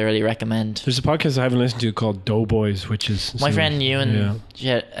I thoroughly recommend. There's a podcast I haven't listened to called Doughboys, which is my friend Ewan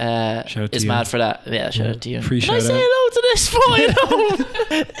is mad for that. Yeah, shout out to you. Can I say hello to this boy?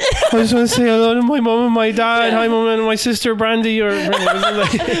 I just want to say hello to my mum and my dad. Hi, mum, and my sister Brandy.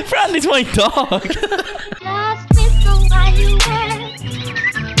 Brandy's my dog.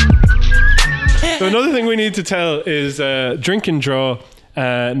 So another thing we need to tell is Drink and Draw.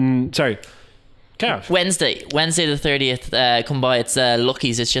 Sorry, Cav. Wednesday the 30th. Come by. It's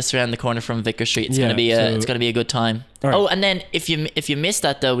Lucky's. It's just around the corner from Vicar Street. It's gonna be it's gonna be a good time. Right. Oh, and then if you missed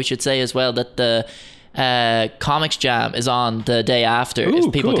that though, we should say as well that the Comics Jam is on the day after. Ooh,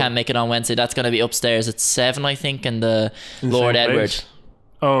 if people can't make it on Wednesday, that's gonna be upstairs at 7, I think, in the Lord Edward.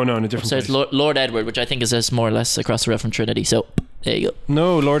 Oh no, in a different place. So it's Lord Edward, which I think is just more or less across the road from Trinity. So there you go.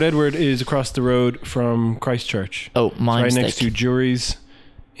 No, Lord Edward is across the road from Christchurch. Oh, my mistake. Right next to Jury's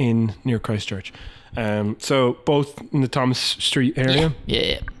near Christchurch. So both in the Thomas Street area.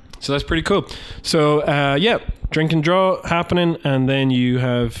 Yeah. So that's pretty cool. So Drink and Draw happening, and then you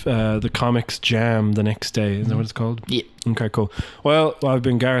have the Comics Jam the next day. Is that what it's called? Yeah. Okay, cool. Well, I've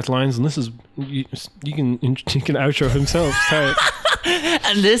been Gareth Lyons, and this is you can outro himself. Sorry.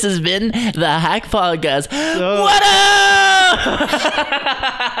 And this has been the Hack Podcast. What up?